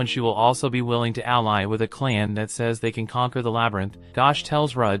everyone she will also be willing to ally with a clan that says they can conquer the labyrinth. Gosh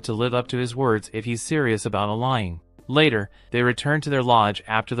tells Rudd to live up to his words if he's serious about allying. Later, they return to their lodge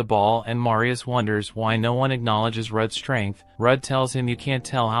after the ball and Marius wonders why no one acknowledges Rudd's strength. Rudd tells him you can't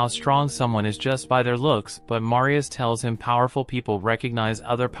tell how strong someone is just by their looks, but Marius tells him powerful people recognize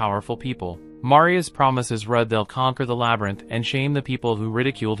other powerful people. Marius promises Rudd they'll conquer the labyrinth and shame the people who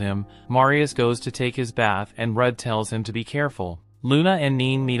ridiculed him. Marius goes to take his bath and Rudd tells him to be careful. Luna and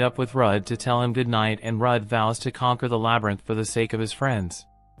Neen meet up with Rudd to tell him goodnight, and Rudd vows to conquer the labyrinth for the sake of his friends.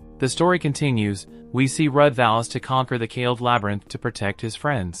 The story continues. We see Rudd vows to conquer the Keeled Labyrinth to protect his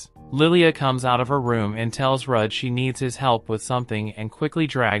friends. Lilia comes out of her room and tells Rudd she needs his help with something and quickly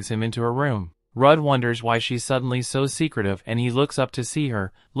drags him into her room. Rudd wonders why she's suddenly so secretive and he looks up to see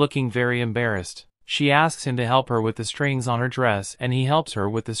her, looking very embarrassed. She asks him to help her with the strings on her dress and he helps her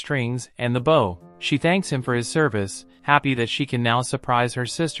with the strings and the bow. She thanks him for his service, happy that she can now surprise her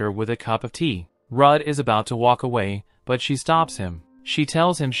sister with a cup of tea. Rudd is about to walk away, but she stops him. She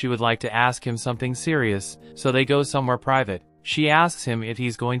tells him she would like to ask him something serious, so they go somewhere private. She asks him if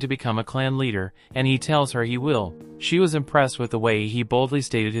he's going to become a clan leader, and he tells her he will. She was impressed with the way he boldly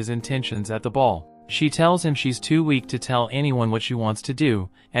stated his intentions at the ball. She tells him she's too weak to tell anyone what she wants to do,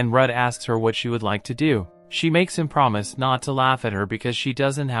 and Rudd asks her what she would like to do. She makes him promise not to laugh at her because she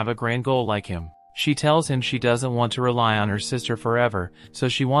doesn't have a grand goal like him. She tells him she doesn't want to rely on her sister forever, so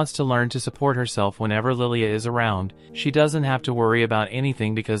she wants to learn to support herself whenever Lilia is around. She doesn't have to worry about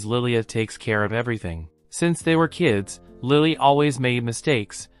anything because Lilia takes care of everything. Since they were kids, Lily always made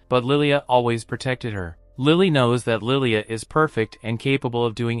mistakes, but Lilia always protected her. Lily knows that Lilia is perfect and capable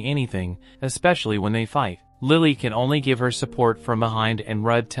of doing anything, especially when they fight. Lily can only give her support from behind, and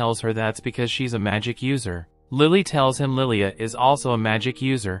Rudd tells her that's because she's a magic user. Lily tells him Lilia is also a magic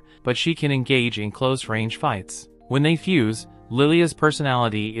user, but she can engage in close-range fights. When they fuse, Lilia's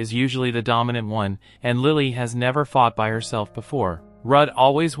personality is usually the dominant one, and Lily has never fought by herself before. Rudd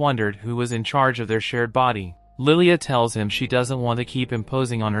always wondered who was in charge of their shared body. Lilia tells him she doesn't want to keep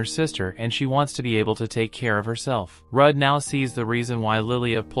imposing on her sister and she wants to be able to take care of herself. Rudd now sees the reason why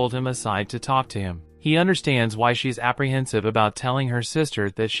Lilia pulled him aside to talk to him. He understands why she's apprehensive about telling her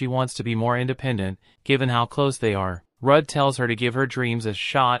sister that she wants to be more independent, given how close they are. Rudd tells her to give her dreams a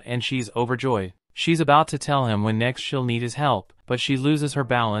shot and she's overjoyed. She's about to tell him when next she'll need his help, but she loses her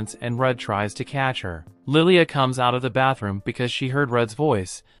balance and Rudd tries to catch her. Lilia comes out of the bathroom because she heard Rudd's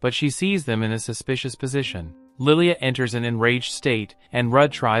voice, but she sees them in a suspicious position. Lilia enters an enraged state, and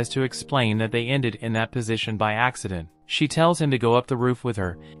Rudd tries to explain that they ended in that position by accident. She tells him to go up the roof with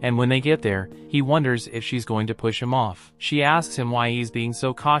her, and when they get there, he wonders if she's going to push him off. She asks him why he's being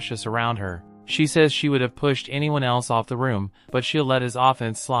so cautious around her. She says she would have pushed anyone else off the room, but she'll let his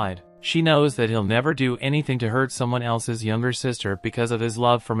offense slide. She knows that he'll never do anything to hurt someone else's younger sister because of his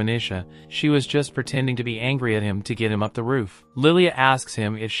love for Manisha. She was just pretending to be angry at him to get him up the roof. Lilia asks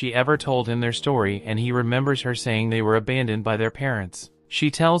him if she ever told him their story, and he remembers her saying they were abandoned by their parents.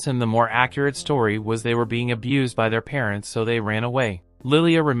 She tells him the more accurate story was they were being abused by their parents, so they ran away.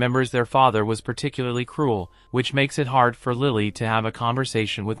 Lilia remembers their father was particularly cruel, which makes it hard for Lily to have a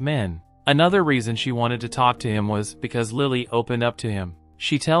conversation with men. Another reason she wanted to talk to him was because Lily opened up to him.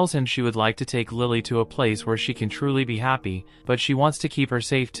 She tells him she would like to take Lily to a place where she can truly be happy, but she wants to keep her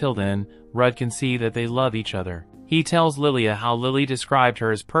safe till then. Rudd can see that they love each other. He tells Lilia how Lily described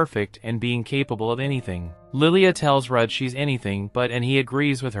her as perfect and being capable of anything. Lilia tells Rudd she's anything but, and he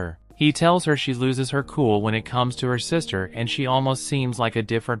agrees with her. He tells her she loses her cool when it comes to her sister and she almost seems like a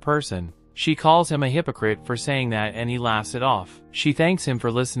different person. She calls him a hypocrite for saying that and he laughs it off. She thanks him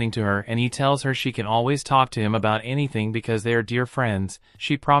for listening to her and he tells her she can always talk to him about anything because they are dear friends.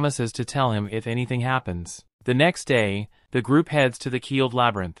 She promises to tell him if anything happens. The next day, the group heads to the Keeled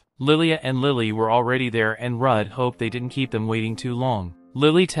Labyrinth. Lilia and Lily were already there and Rudd hoped they didn't keep them waiting too long.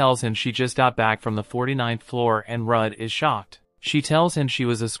 Lily tells him she just got back from the 49th floor and Rudd is shocked. She tells him she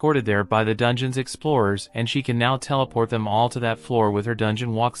was escorted there by the dungeon's explorers and she can now teleport them all to that floor with her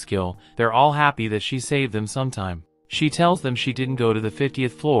dungeon walk skill. They're all happy that she saved them sometime. She tells them she didn't go to the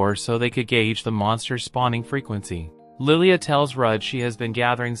 50th floor so they could gauge the monster's spawning frequency. Lilia tells Rudd she has been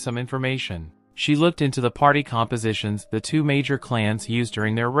gathering some information. She looked into the party compositions the two major clans used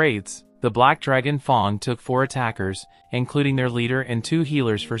during their raids. The Black Dragon Fawn took 4 attackers, including their leader and 2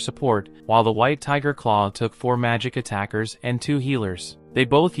 healers for support, while the White Tiger Claw took 4 magic attackers and 2 healers. They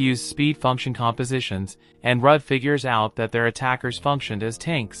both used speed function compositions, and Rudd figures out that their attackers functioned as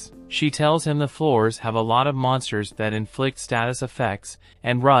tanks. She tells him the floors have a lot of monsters that inflict status effects,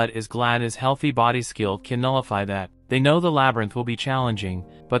 and Rudd is glad his healthy body skill can nullify that. They know the labyrinth will be challenging,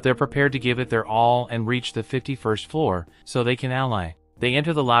 but they're prepared to give it their all and reach the 51st floor, so they can ally. They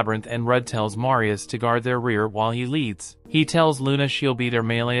enter the labyrinth and Rudd tells Marius to guard their rear while he leads. He tells Luna she'll be their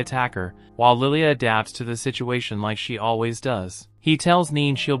melee attacker, while Lilia adapts to the situation like she always does. He tells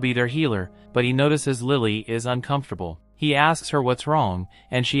Neen she'll be their healer, but he notices Lily is uncomfortable. He asks her what's wrong,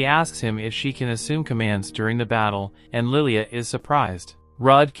 and she asks him if she can assume commands during the battle, and Lilia is surprised.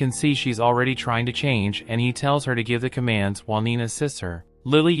 Rudd can see she's already trying to change and he tells her to give the commands while Neen assists her.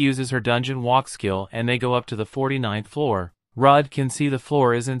 Lily uses her dungeon walk skill and they go up to the 49th floor. Rudd can see the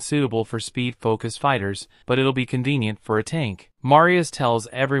floor isn't suitable for speed-focused fighters, but it'll be convenient for a tank. Marius tells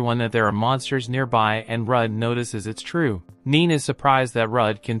everyone that there are monsters nearby and Rudd notices it's true. Neen is surprised that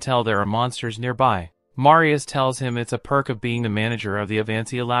Rudd can tell there are monsters nearby. Marius tells him it's a perk of being the manager of the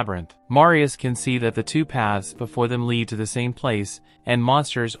Avancia Labyrinth. Marius can see that the 2 paths before them lead to the same place, and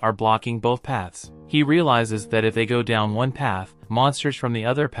monsters are blocking both paths. He realizes that if they go down one path, monsters from the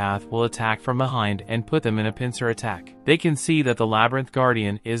other path will attack from behind and put them in a pincer attack. They can see that the Labyrinth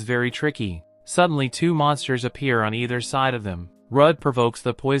Guardian is very tricky. Suddenly 2 monsters appear on either side of them. Rudd provokes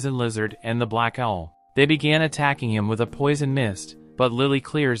the Poison Lizard and the Black Owl. They began attacking him with a poison mist, but Lily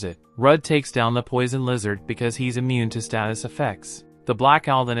clears it. Rudd takes down the Poison Lizard because he's immune to status effects. The Black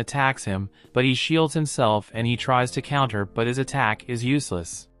Owl then attacks him, but he shields himself and he tries to counter, but his attack is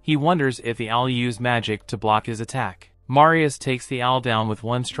useless. He wonders if the owl used magic to block his attack. Marius takes the owl down with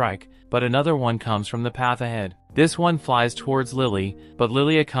 1 strike, but another one comes from the path ahead. This one flies towards Lily, but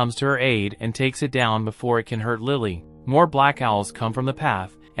Lilia comes to her aid and takes it down before it can hurt Lily. More black owls come from the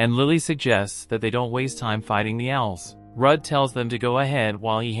path, and Lily suggests that they don't waste time fighting the owls. Rudd tells them to go ahead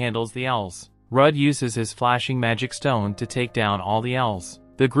while he handles the owls. Rudd uses his flashing magic stone to take down all the owls.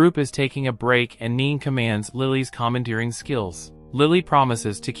 The group is taking a break and Neen commands Lily's commandeering skills. Lily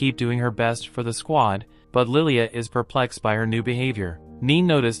promises to keep doing her best for the squad, but Lilia is perplexed by her new behavior. Neen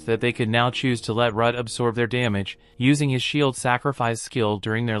noticed that they could now choose to let Rudd absorb their damage, using his shield sacrifice skill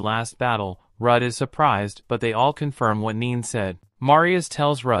during their last battle. Rudd is surprised, but they all confirm what Neen said. Marius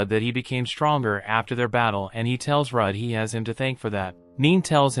tells Rudd that he became stronger after their battle and he tells Rudd he has him to thank for that. Neen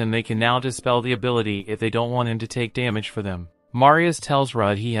tells him they can now dispel the ability if they don't want him to take damage for them. Marius tells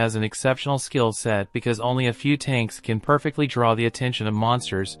Rudd he has an exceptional skill set because only a few tanks can perfectly draw the attention of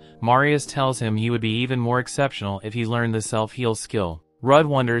monsters. Marius tells him he would be even more exceptional if he learned the self-heal skill. Rudd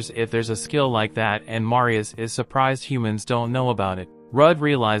wonders if there's a skill like that and Marius is surprised humans don't know about it. Rudd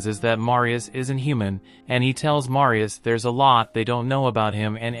realizes that Marius isn't human, and he tells Marius there's a lot they don't know about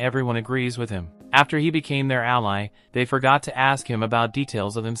him and everyone agrees with him. After he became their ally, they forgot to ask him about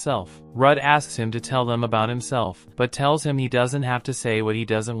details of himself. Rudd asks him to tell them about himself, but tells him he doesn't have to say what he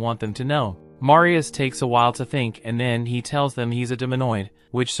doesn't want them to know. Marius takes a while to think and then he tells them he's a demonoid,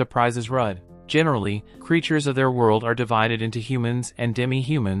 which surprises Rudd. Generally, creatures of their world are divided into humans and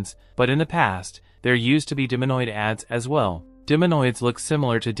demi-humans, but in the past, there used to be demonoid ads as well. Demonoids look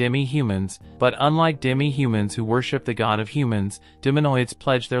similar to demi-humans, but unlike demi-humans who worship the god of humans, demonoids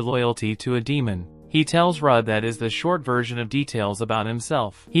pledge their loyalty to a demon. He tells Rudd that is the short version of details about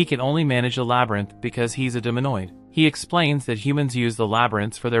himself. He can only manage a labyrinth because he's a demonoid. He explains that humans use the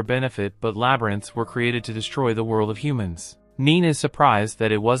labyrinths for their benefit, but labyrinths were created to destroy the world of humans. Neen is surprised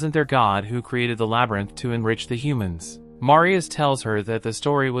that it wasn't their god who created the labyrinth to enrich the humans. Marius tells her that the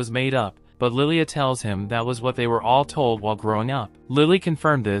story was made up, but Lilia tells him that was what they were all told while growing up. Lily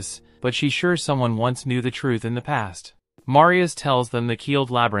confirmed this, but she's sure someone once knew the truth in the past. Marius tells them the Keeled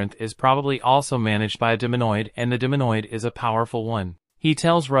Labyrinth is probably also managed by a demonoid and the demonoid is a powerful one. He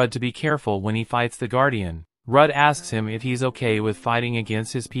tells Rudd to be careful when he fights the Guardian. Rudd asks him if he's okay with fighting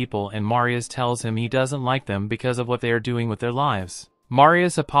against his people and Marius tells him he doesn't like them because of what they are doing with their lives.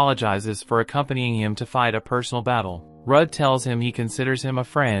 Marius apologizes for accompanying him to fight a personal battle. Rudd tells him he considers him a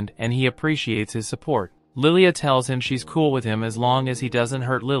friend and he appreciates his support. Lilia tells him she's cool with him as long as he doesn't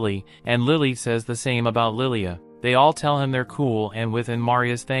hurt Lily, and Lily says the same about Lilia. They all tell him they're cool and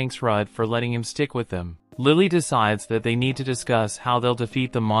Marius thanks Rudd for letting him stick with them. Lily decides that they need to discuss how they'll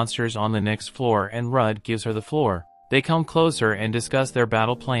defeat the monsters on the next floor and Rudd gives her the floor. They come closer and discuss their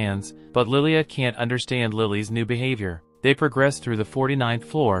battle plans, but Lilia can't understand Lily's new behavior. They progress through the 49th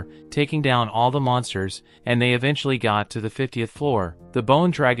floor, taking down all the monsters, and they eventually got to the 50th floor. The Bone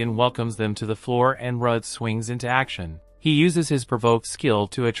Dragon welcomes them to the floor and Rudd swings into action. He uses his provoke skill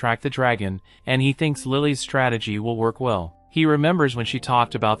to attract the dragon, and he thinks Lily's strategy will work well. He remembers when she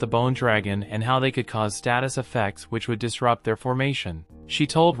talked about the Bone Dragon and how they could cause status effects which would disrupt their formation. She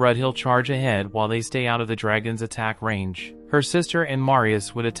told Rudd he'll charge ahead while they stay out of the dragon's attack range. Her sister and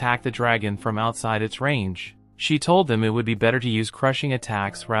Marius would attack the dragon from outside its range. She told them it would be better to use crushing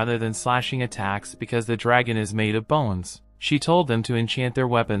attacks rather than slashing attacks because the dragon is made of bones. She told them to enchant their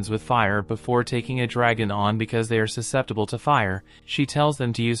weapons with fire before taking a dragon on because they are susceptible to fire. She tells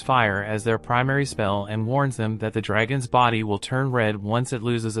them to use fire as their primary spell and warns them that the dragon's body will turn red once it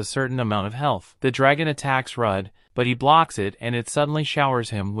loses a certain amount of health. The dragon attacks Rudd, but he blocks it and it suddenly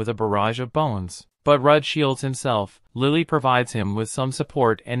showers him with a barrage of bones. But Rudd shields himself. Lily provides him with some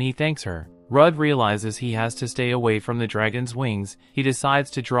support and he thanks her. Rudd realizes he has to stay away from the dragon's wings. He decides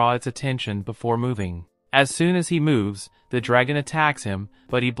to draw its attention before moving. As soon as he moves, the dragon attacks him,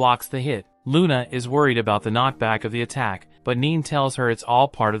 but he blocks the hit. Luna is worried about the knockback of the attack, but Neen tells her it's all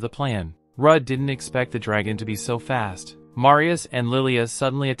part of the plan. Rudd didn't expect the dragon to be so fast. Marius and Lilia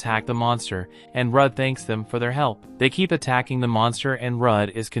suddenly attack the monster, and Rudd thanks them for their help. They keep attacking the monster and Rudd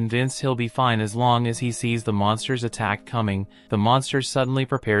is convinced he'll be fine as long as he sees the monster's attack coming. The monster suddenly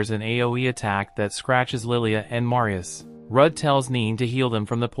prepares an AoE attack that scratches Lilia and Marius. Rudd tells Neen to heal them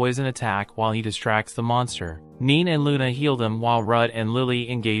from the poison attack while he distracts the monster. Neen and Luna heal them while Rudd and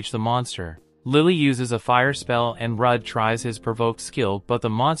Lily engage the monster. Lily uses a fire spell and Rudd tries his provoke skill, but the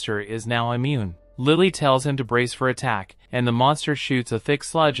monster is now immune. Lily tells him to brace for attack, and the monster shoots a thick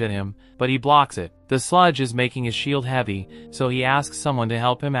sludge at him, but he blocks it. The sludge is making his shield heavy, so he asks someone to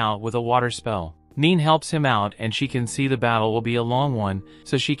help him out with a water spell. Neen helps him out and she can see the battle will be a long one,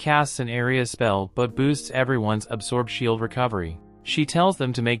 so she casts an area spell but boosts everyone's absorbed shield recovery. She tells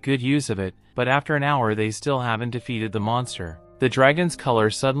them to make good use of it, but after an hour they still haven't defeated the monster. The dragon's color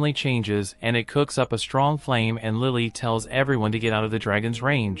suddenly changes and it cooks up a strong flame and Lily tells everyone to get out of the dragon's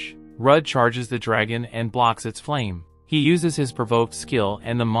range. Rudd charges the dragon and blocks its flame. He uses his provoked skill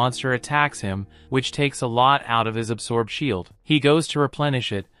and the monster attacks him, which takes a lot out of his absorbed shield. He goes to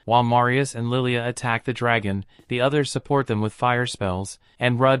replenish it, while Marius and Lilia attack the dragon, the others support them with fire spells,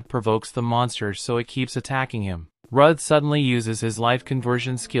 and Rudd provokes the monster so it keeps attacking him. Rudd suddenly uses his life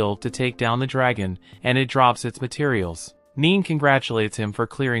conversion skill to take down the dragon, and it drops its materials. Neen congratulates him for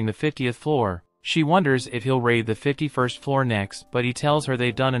clearing the 50th floor. She wonders if he'll raid the 51st floor next, but he tells her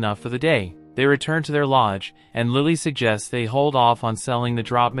they've done enough for the day. They return to their lodge, and Lily suggests they hold off on selling the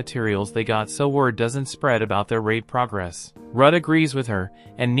drop materials they got so word doesn't spread about their raid progress. Rudd agrees with her,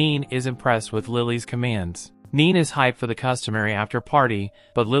 and Neen is impressed with Lily's commands. Neen is hyped for the customary after party,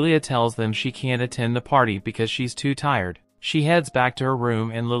 but Lilia tells them she can't attend the party because she's too tired. She heads back to her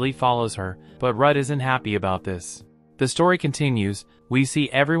room and Lily follows her, but Rudd isn't happy about this. The story continues. We see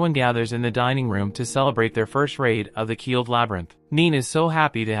everyone gathers in the dining room to celebrate their first raid of the Keeled Labyrinth. Neen is so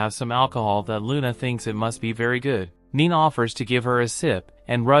happy to have some alcohol that Luna thinks it must be very good. Neen offers to give her a sip,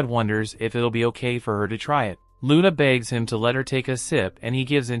 and Rudd wonders if it'll be okay for her to try it. Luna begs him to let her take a sip and he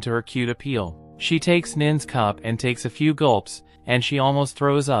gives in to her cute appeal. She takes Nin's cup and takes a few gulps, and she almost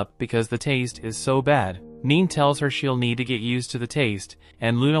throws up because the taste is so bad. Neen tells her she'll need to get used to the taste,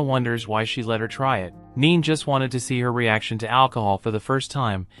 and Luna wonders why she let her try it. Neen just wanted to see her reaction to alcohol for the first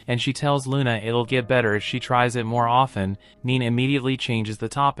time, and she tells Luna it'll get better if she tries it more often. Neen immediately changes the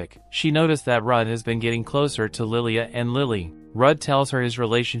topic. She noticed that Rudd has been getting closer to Lilia and Lily. Rudd tells her his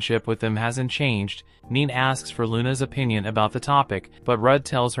relationship with them hasn't changed. Neen asks for Luna's opinion about the topic, but Rudd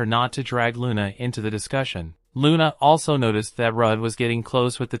tells her not to drag Luna into the discussion. Luna also noticed that Rudd was getting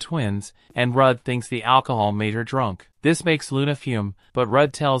close with the twins, and Rudd thinks the alcohol made her drunk. This makes Luna fume, but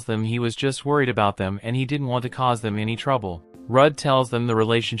Rudd tells them he was just worried about them and he didn't want to cause them any trouble. Rudd tells them the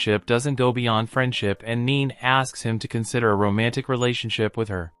relationship doesn't go beyond friendship, and Neen asks him to consider a romantic relationship with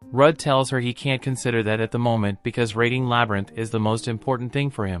her. Rudd tells her he can't consider that at the moment because raiding Labyrinth is the most important thing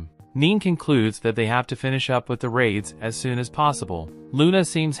for him. Neen concludes that they have to finish up with the raids as soon as possible. Luna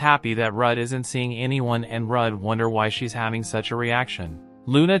seems happy that Rudd isn't seeing anyone, and Rudd wonders why she's having such a reaction.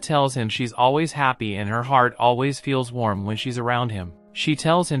 Luna tells him she's always happy and her heart always feels warm when she's around him. She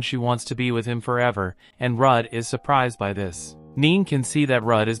tells him she wants to be with him forever, and Rudd is surprised by this. Neen can see that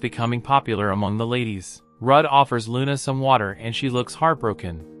Rudd is becoming popular among the ladies. Rudd offers Luna some water and she looks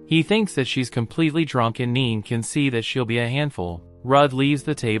heartbroken. He thinks that she's completely drunk and Neen can see that she'll be a handful. Rudd leaves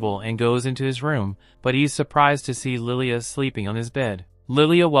the table and goes into his room, but he's surprised to see Lilia sleeping on his bed.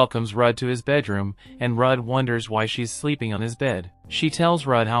 Lilia welcomes Rudd to his bedroom, and Rudd wonders why she's sleeping on his bed. She tells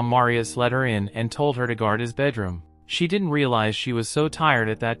Rudd how Marius let her in and told her to guard his bedroom. She didn't realize she was so tired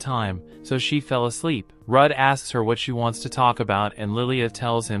at that time, so she fell asleep. Rudd asks her what she wants to talk about, and Lilia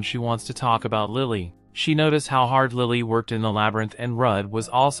tells him she wants to talk about Lily. She noticed how hard Lily worked in the labyrinth, and Rudd was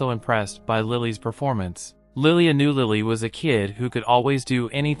also impressed by Lily's performance. Lilia knew Lily was a kid who could always do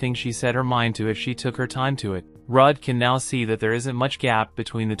anything she set her mind to if she took her time to it. Rudd can now see that there isn't much gap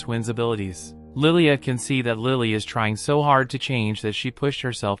between the twins' abilities. Lilia can see that Lily is trying so hard to change that she pushed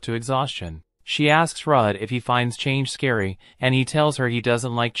herself to exhaustion. She asks Rudd if he finds change scary, and he tells her he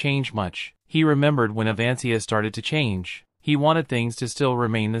doesn't like change much. He remembered when Avancia started to change. He wanted things to still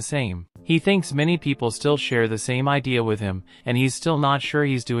remain the same. He thinks many people still share the same idea with him, and he's still not sure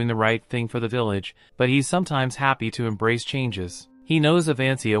he's doing the right thing for the village, but he's sometimes happy to embrace changes. He knows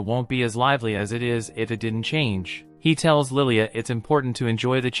Avancia won't be as lively as it is if it didn't change. He tells Lilia it's important to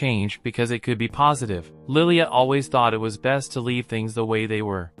enjoy the change because it could be positive. Lilia always thought it was best to leave things the way they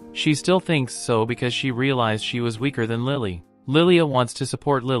were. She still thinks so because she realized she was weaker than Lily. Lilia wants to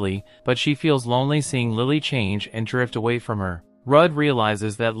support Lily, but she feels lonely seeing Lily change and drift away from her. Rudd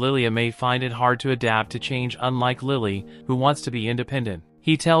realizes that Lilia may find it hard to adapt to change, unlike Lily, who wants to be independent.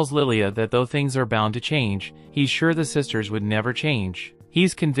 He tells Lilia that though things are bound to change, he's sure the sisters would never change.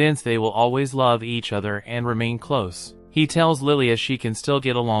 He's convinced they will always love each other and remain close. He tells Lilia she can still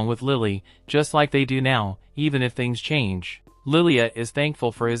get along with Lily, just like they do now, even if things change. Lilia is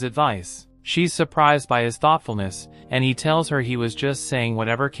thankful for his advice. She's surprised by his thoughtfulness, and he tells her he was just saying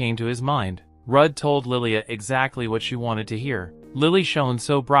whatever came to his mind. Rudd told Lilia exactly what she wanted to hear. Lily shone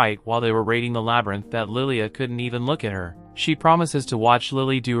so bright while they were raiding the labyrinth that Lilia couldn't even look at her. She promises to watch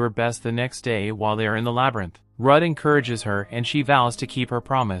Lily do her best the next day while they are in the labyrinth. Rudd encourages her and she vows to keep her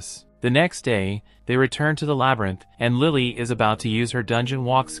promise. The next day, they return to the labyrinth, and Lily is about to use her dungeon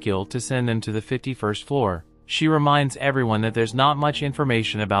walk skill to send them to the 51st floor. She reminds everyone that there's not much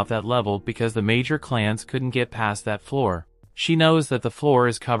information about that level because the major clans couldn't get past that floor. She knows that the floor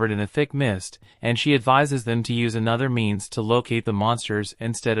is covered in a thick mist, and she advises them to use another means to locate the monsters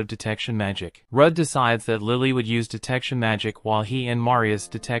instead of detection magic. Rudd decides that Lily would use detection magic while he and Marius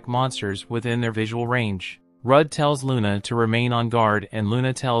detect monsters within their visual range. Rudd tells Luna to remain on guard, and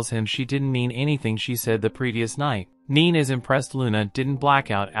Luna tells him she didn't mean anything she said the previous night. Neen is impressed Luna didn't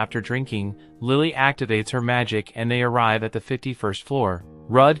black out after drinking. Lily activates her magic and they arrive at the 51st floor.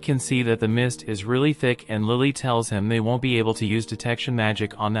 Rudd can see that the mist is really thick and Lily tells him they won't be able to use detection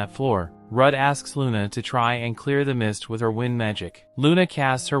magic on that floor. Rudd asks Luna to try and clear the mist with her wind magic. Luna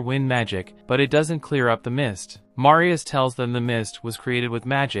casts her wind magic, but it doesn't clear up the mist. Marius tells them the mist was created with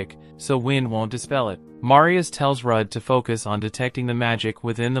magic, so wind won't dispel it. Marius tells Rudd to focus on detecting the magic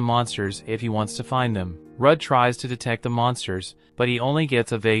within the monsters if he wants to find them. Rudd tries to detect the monsters, but he only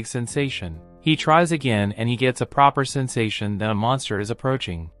gets a vague sensation. He tries again and he gets a proper sensation that a monster is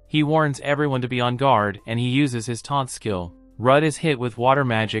approaching. He warns everyone to be on guard and he uses his taunt skill. Rudd is hit with water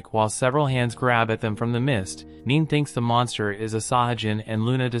magic while several hands grab at them from the mist. Neen thinks the monster is a Sahajin and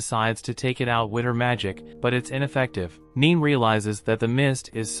Luna decides to take it out with her magic, but it's ineffective. Neen realizes that the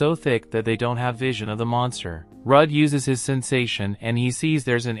mist is so thick that they don't have vision of the monster. Rudd uses his sensation and he sees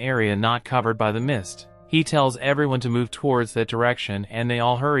there's an area not covered by the mist. He tells everyone to move towards that direction and they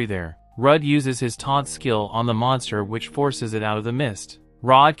all hurry there. Rudd uses his taunt skill on the monster which forces it out of the mist.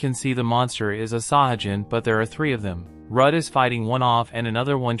 Rudd can see the monster is a Sahajin, but there are 3 of them. Rudd is fighting one off and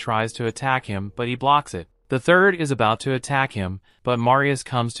another one tries to attack him, but he blocks it. The third is about to attack him, but Marius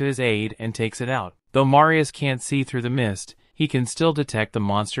comes to his aid and takes it out. Though Marius can't see through the mist, he can still detect the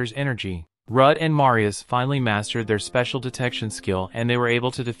monster's energy. Rudd and Marius finally mastered their special detection skill and they were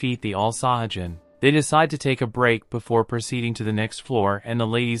able to defeat the All Sahajin. They decide to take a break before proceeding to the next floor and the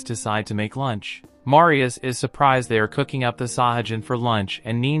ladies decide to make lunch. Marius is surprised they are cooking up the Sahajin for lunch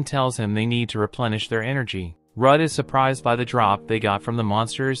and Neen tells him they need to replenish their energy. Rudd is surprised by the drop they got from the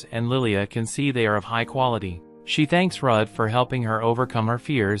monsters and Lilia can see they are of high quality. She thanks Rudd for helping her overcome her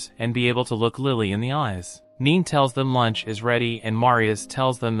fears and be able to look Lily in the eyes. Neen tells them lunch is ready and Marius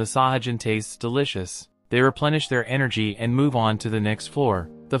tells them the Sahajin tastes delicious. They replenish their energy and move on to the next floor.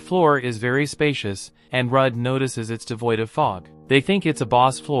 The floor is very spacious, and Rudd notices it's devoid of fog. They think it's a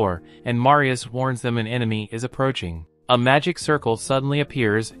boss floor, and Marius warns them an enemy is approaching. A magic circle suddenly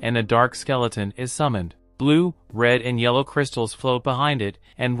appears and a dark skeleton is summoned. Blue, red and yellow crystals float behind it,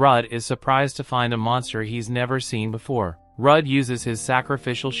 and Rudd is surprised to find a monster he's never seen before. Rudd uses his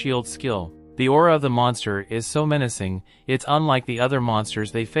sacrificial shield skill. The aura of the monster is so menacing, it's unlike the other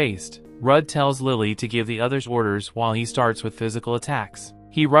monsters they faced. Rudd tells Lily to give the others orders while he starts with physical attacks.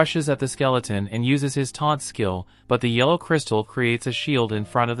 He rushes at the skeleton and uses his taunt skill, but the yellow crystal creates a shield in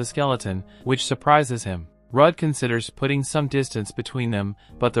front of the skeleton, which surprises him. Rudd considers putting some distance between them,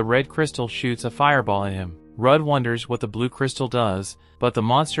 but the red crystal shoots a fireball at him. Rudd wonders what the blue crystal does, but the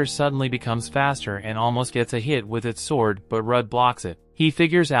monster suddenly becomes faster and almost gets a hit with its sword, but Rudd blocks it. He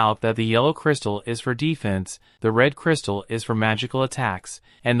figures out that the yellow crystal is for defense, the red crystal is for magical attacks,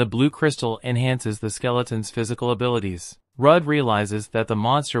 and the blue crystal enhances the skeleton's physical abilities. Rudd realizes that the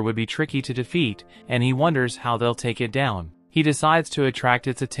monster would be tricky to defeat, and he wonders how they'll take it down. He decides to attract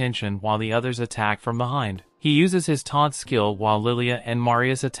its attention while the others attack from behind. He uses his taunt skill while Lilia and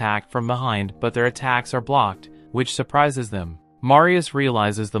Marius attack from behind, but their attacks are blocked, which surprises them. Marius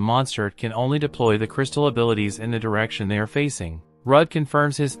realizes the monster can only deploy the crystal abilities in the direction they are facing. Rudd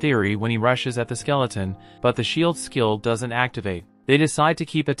confirms his theory when he rushes at the skeleton, but the shield skill doesn't activate. They decide to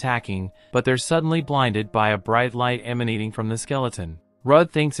keep attacking, but they're suddenly blinded by a bright light emanating from the skeleton.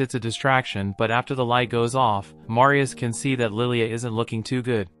 Rudd thinks it's a distraction, but after the light goes off, Marius can see that Lilia isn't looking too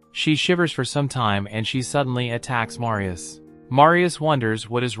good. She shivers for some time and she suddenly attacks Marius. Marius wonders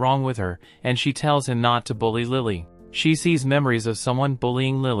what is wrong with her, and she tells him not to bully Lily. She sees memories of someone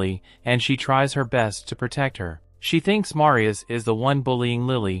bullying Lily, and she tries her best to protect her. She thinks Marius is the one bullying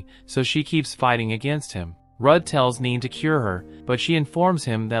Lily, so she keeps fighting against him. Rudd tells Neen to cure her, but she informs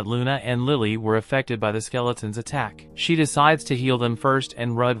him that Luna and Lily were affected by the skeleton's attack. She decides to heal them first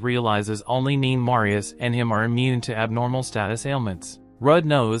and Rudd realizes only Neen, Marius, and him are immune to abnormal status ailments. Rudd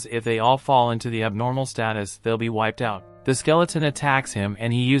knows if they all fall into the abnormal status, they'll be wiped out. The skeleton attacks him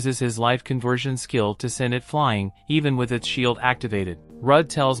and he uses his life conversion skill to send it flying, even with its shield activated. Rudd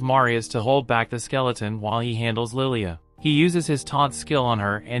tells Marius to hold back the skeleton while he handles Lilia. He uses his taunt skill on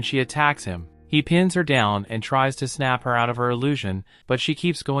her and she attacks him. He pins her down and tries to snap her out of her illusion, but she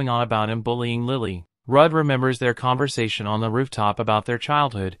keeps going on about him bullying Lily. Rudd remembers their conversation on the rooftop about their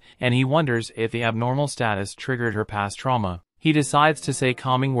childhood, and he wonders if the abnormal status triggered her past trauma. He decides to say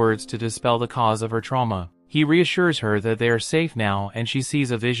calming words to dispel the cause of her trauma. He reassures her that they are safe now and she sees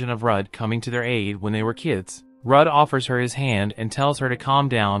a vision of Rudd coming to their aid when they were kids. Rudd offers her his hand and tells her to calm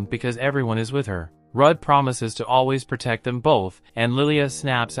down because everyone is with her. Rudd promises to always protect them both, and Lilia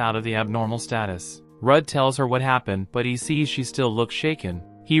snaps out of the abnormal status. Rudd tells her what happened, but he sees she still looks shaken.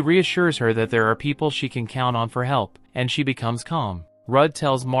 He reassures her that there are people she can count on for help, and she becomes calm. Rudd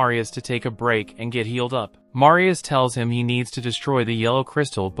tells Marius to take a break and get healed up. Marius tells him he needs to destroy the yellow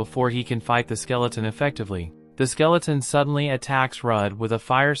crystal before he can fight the skeleton effectively. The skeleton suddenly attacks Rudd with a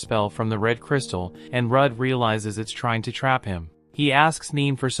fire spell from the red crystal, and Rudd realizes it's trying to trap him. He asks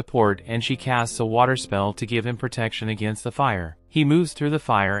Neen for support and she casts a water spell to give him protection against the fire. He moves through the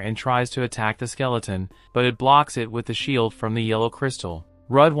fire and tries to attack the skeleton, but it blocks it with the shield from the yellow crystal.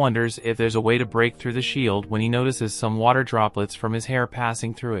 Rudd wonders if there's a way to break through the shield when he notices some water droplets from his hair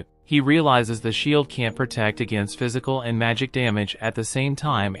passing through it. He realizes the shield can't protect against physical and magic damage at the same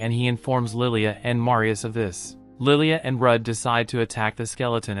time, and he informs Lilia and Marius of this. Lilia and Rudd decide to attack the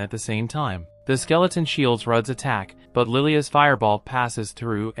skeleton at the same time. The skeleton shields Rudd's attack, but Lilia's fireball passes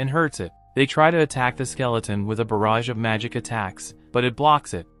through and hurts it. They try to attack the skeleton with a barrage of magic attacks, but it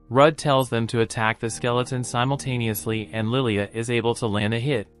blocks it. Rudd tells them to attack the skeleton simultaneously, and Lilia is able to land a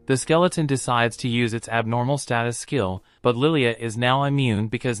hit. The skeleton decides to use its abnormal status skill, but Lilia is now immune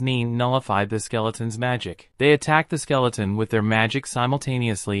because Neen nullified the skeleton's magic. They attack the skeleton with their magic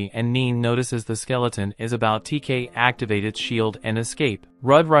simultaneously, and Neen notices the skeleton is about to activate its shield and escape.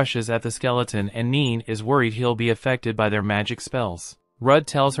 Rudd rushes at the skeleton and Neen is worried he'll be affected by their magic spells. Rudd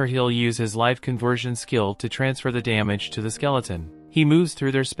tells her he'll use his life conversion skill to transfer the damage to the skeleton. He moves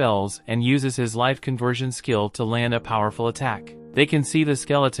through their spells and uses his life conversion skill to land a powerful attack. They can see the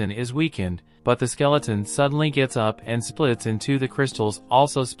skeleton is weakened, but the skeleton suddenly gets up and splits in two. The crystals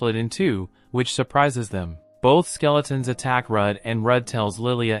also split in two, which surprises them. Both skeletons attack Rudd, and Rudd tells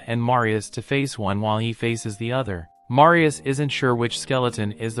Lilia and Marius to face one while he faces the other. Marius isn't sure which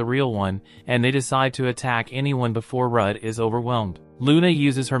skeleton is the real one, and they decide to attack anyone before Rudd is overwhelmed. Luna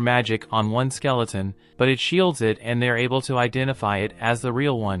uses her magic on one skeleton, but it shields it and they're able to identify it as the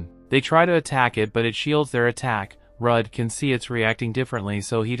real one. They try to attack it, but it shields their attack. Rudd can see it's reacting differently,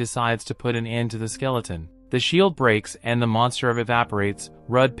 so he decides to put an end to the skeleton. The shield breaks and the monster evaporates.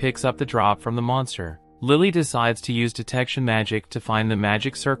 Rudd picks up the drop from the monster. Lily decides to use detection magic to find the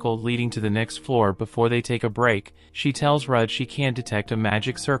magic circle leading to the next floor before they take a break. She tells Rudd she can't detect a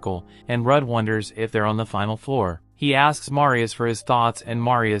magic circle, and Rudd wonders if they're on the final floor. He asks Marius for his thoughts, and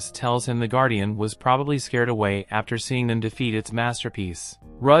Marius tells him the Guardian was probably scared away after seeing them defeat its masterpiece.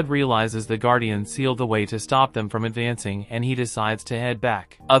 Rudd realizes the Guardian sealed the way to stop them from advancing, and he decides to head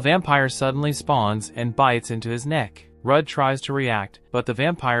back. A vampire suddenly spawns and bites into his neck. Rudd tries to react, but the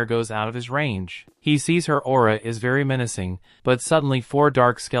vampire goes out of his range. He sees her aura is very menacing, but suddenly 4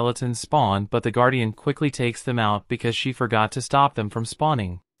 dark skeletons spawn, but the Guardian quickly takes them out because she forgot to stop them from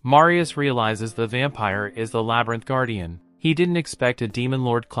spawning. Marius realizes the vampire is the Labyrinth Guardian. He didn't expect a Demon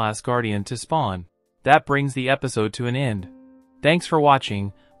Lord class Guardian to spawn. That brings the episode to an end. Thanks for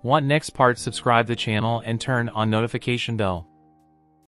watching. Want next part? Subscribe the channel and turn on notification bell.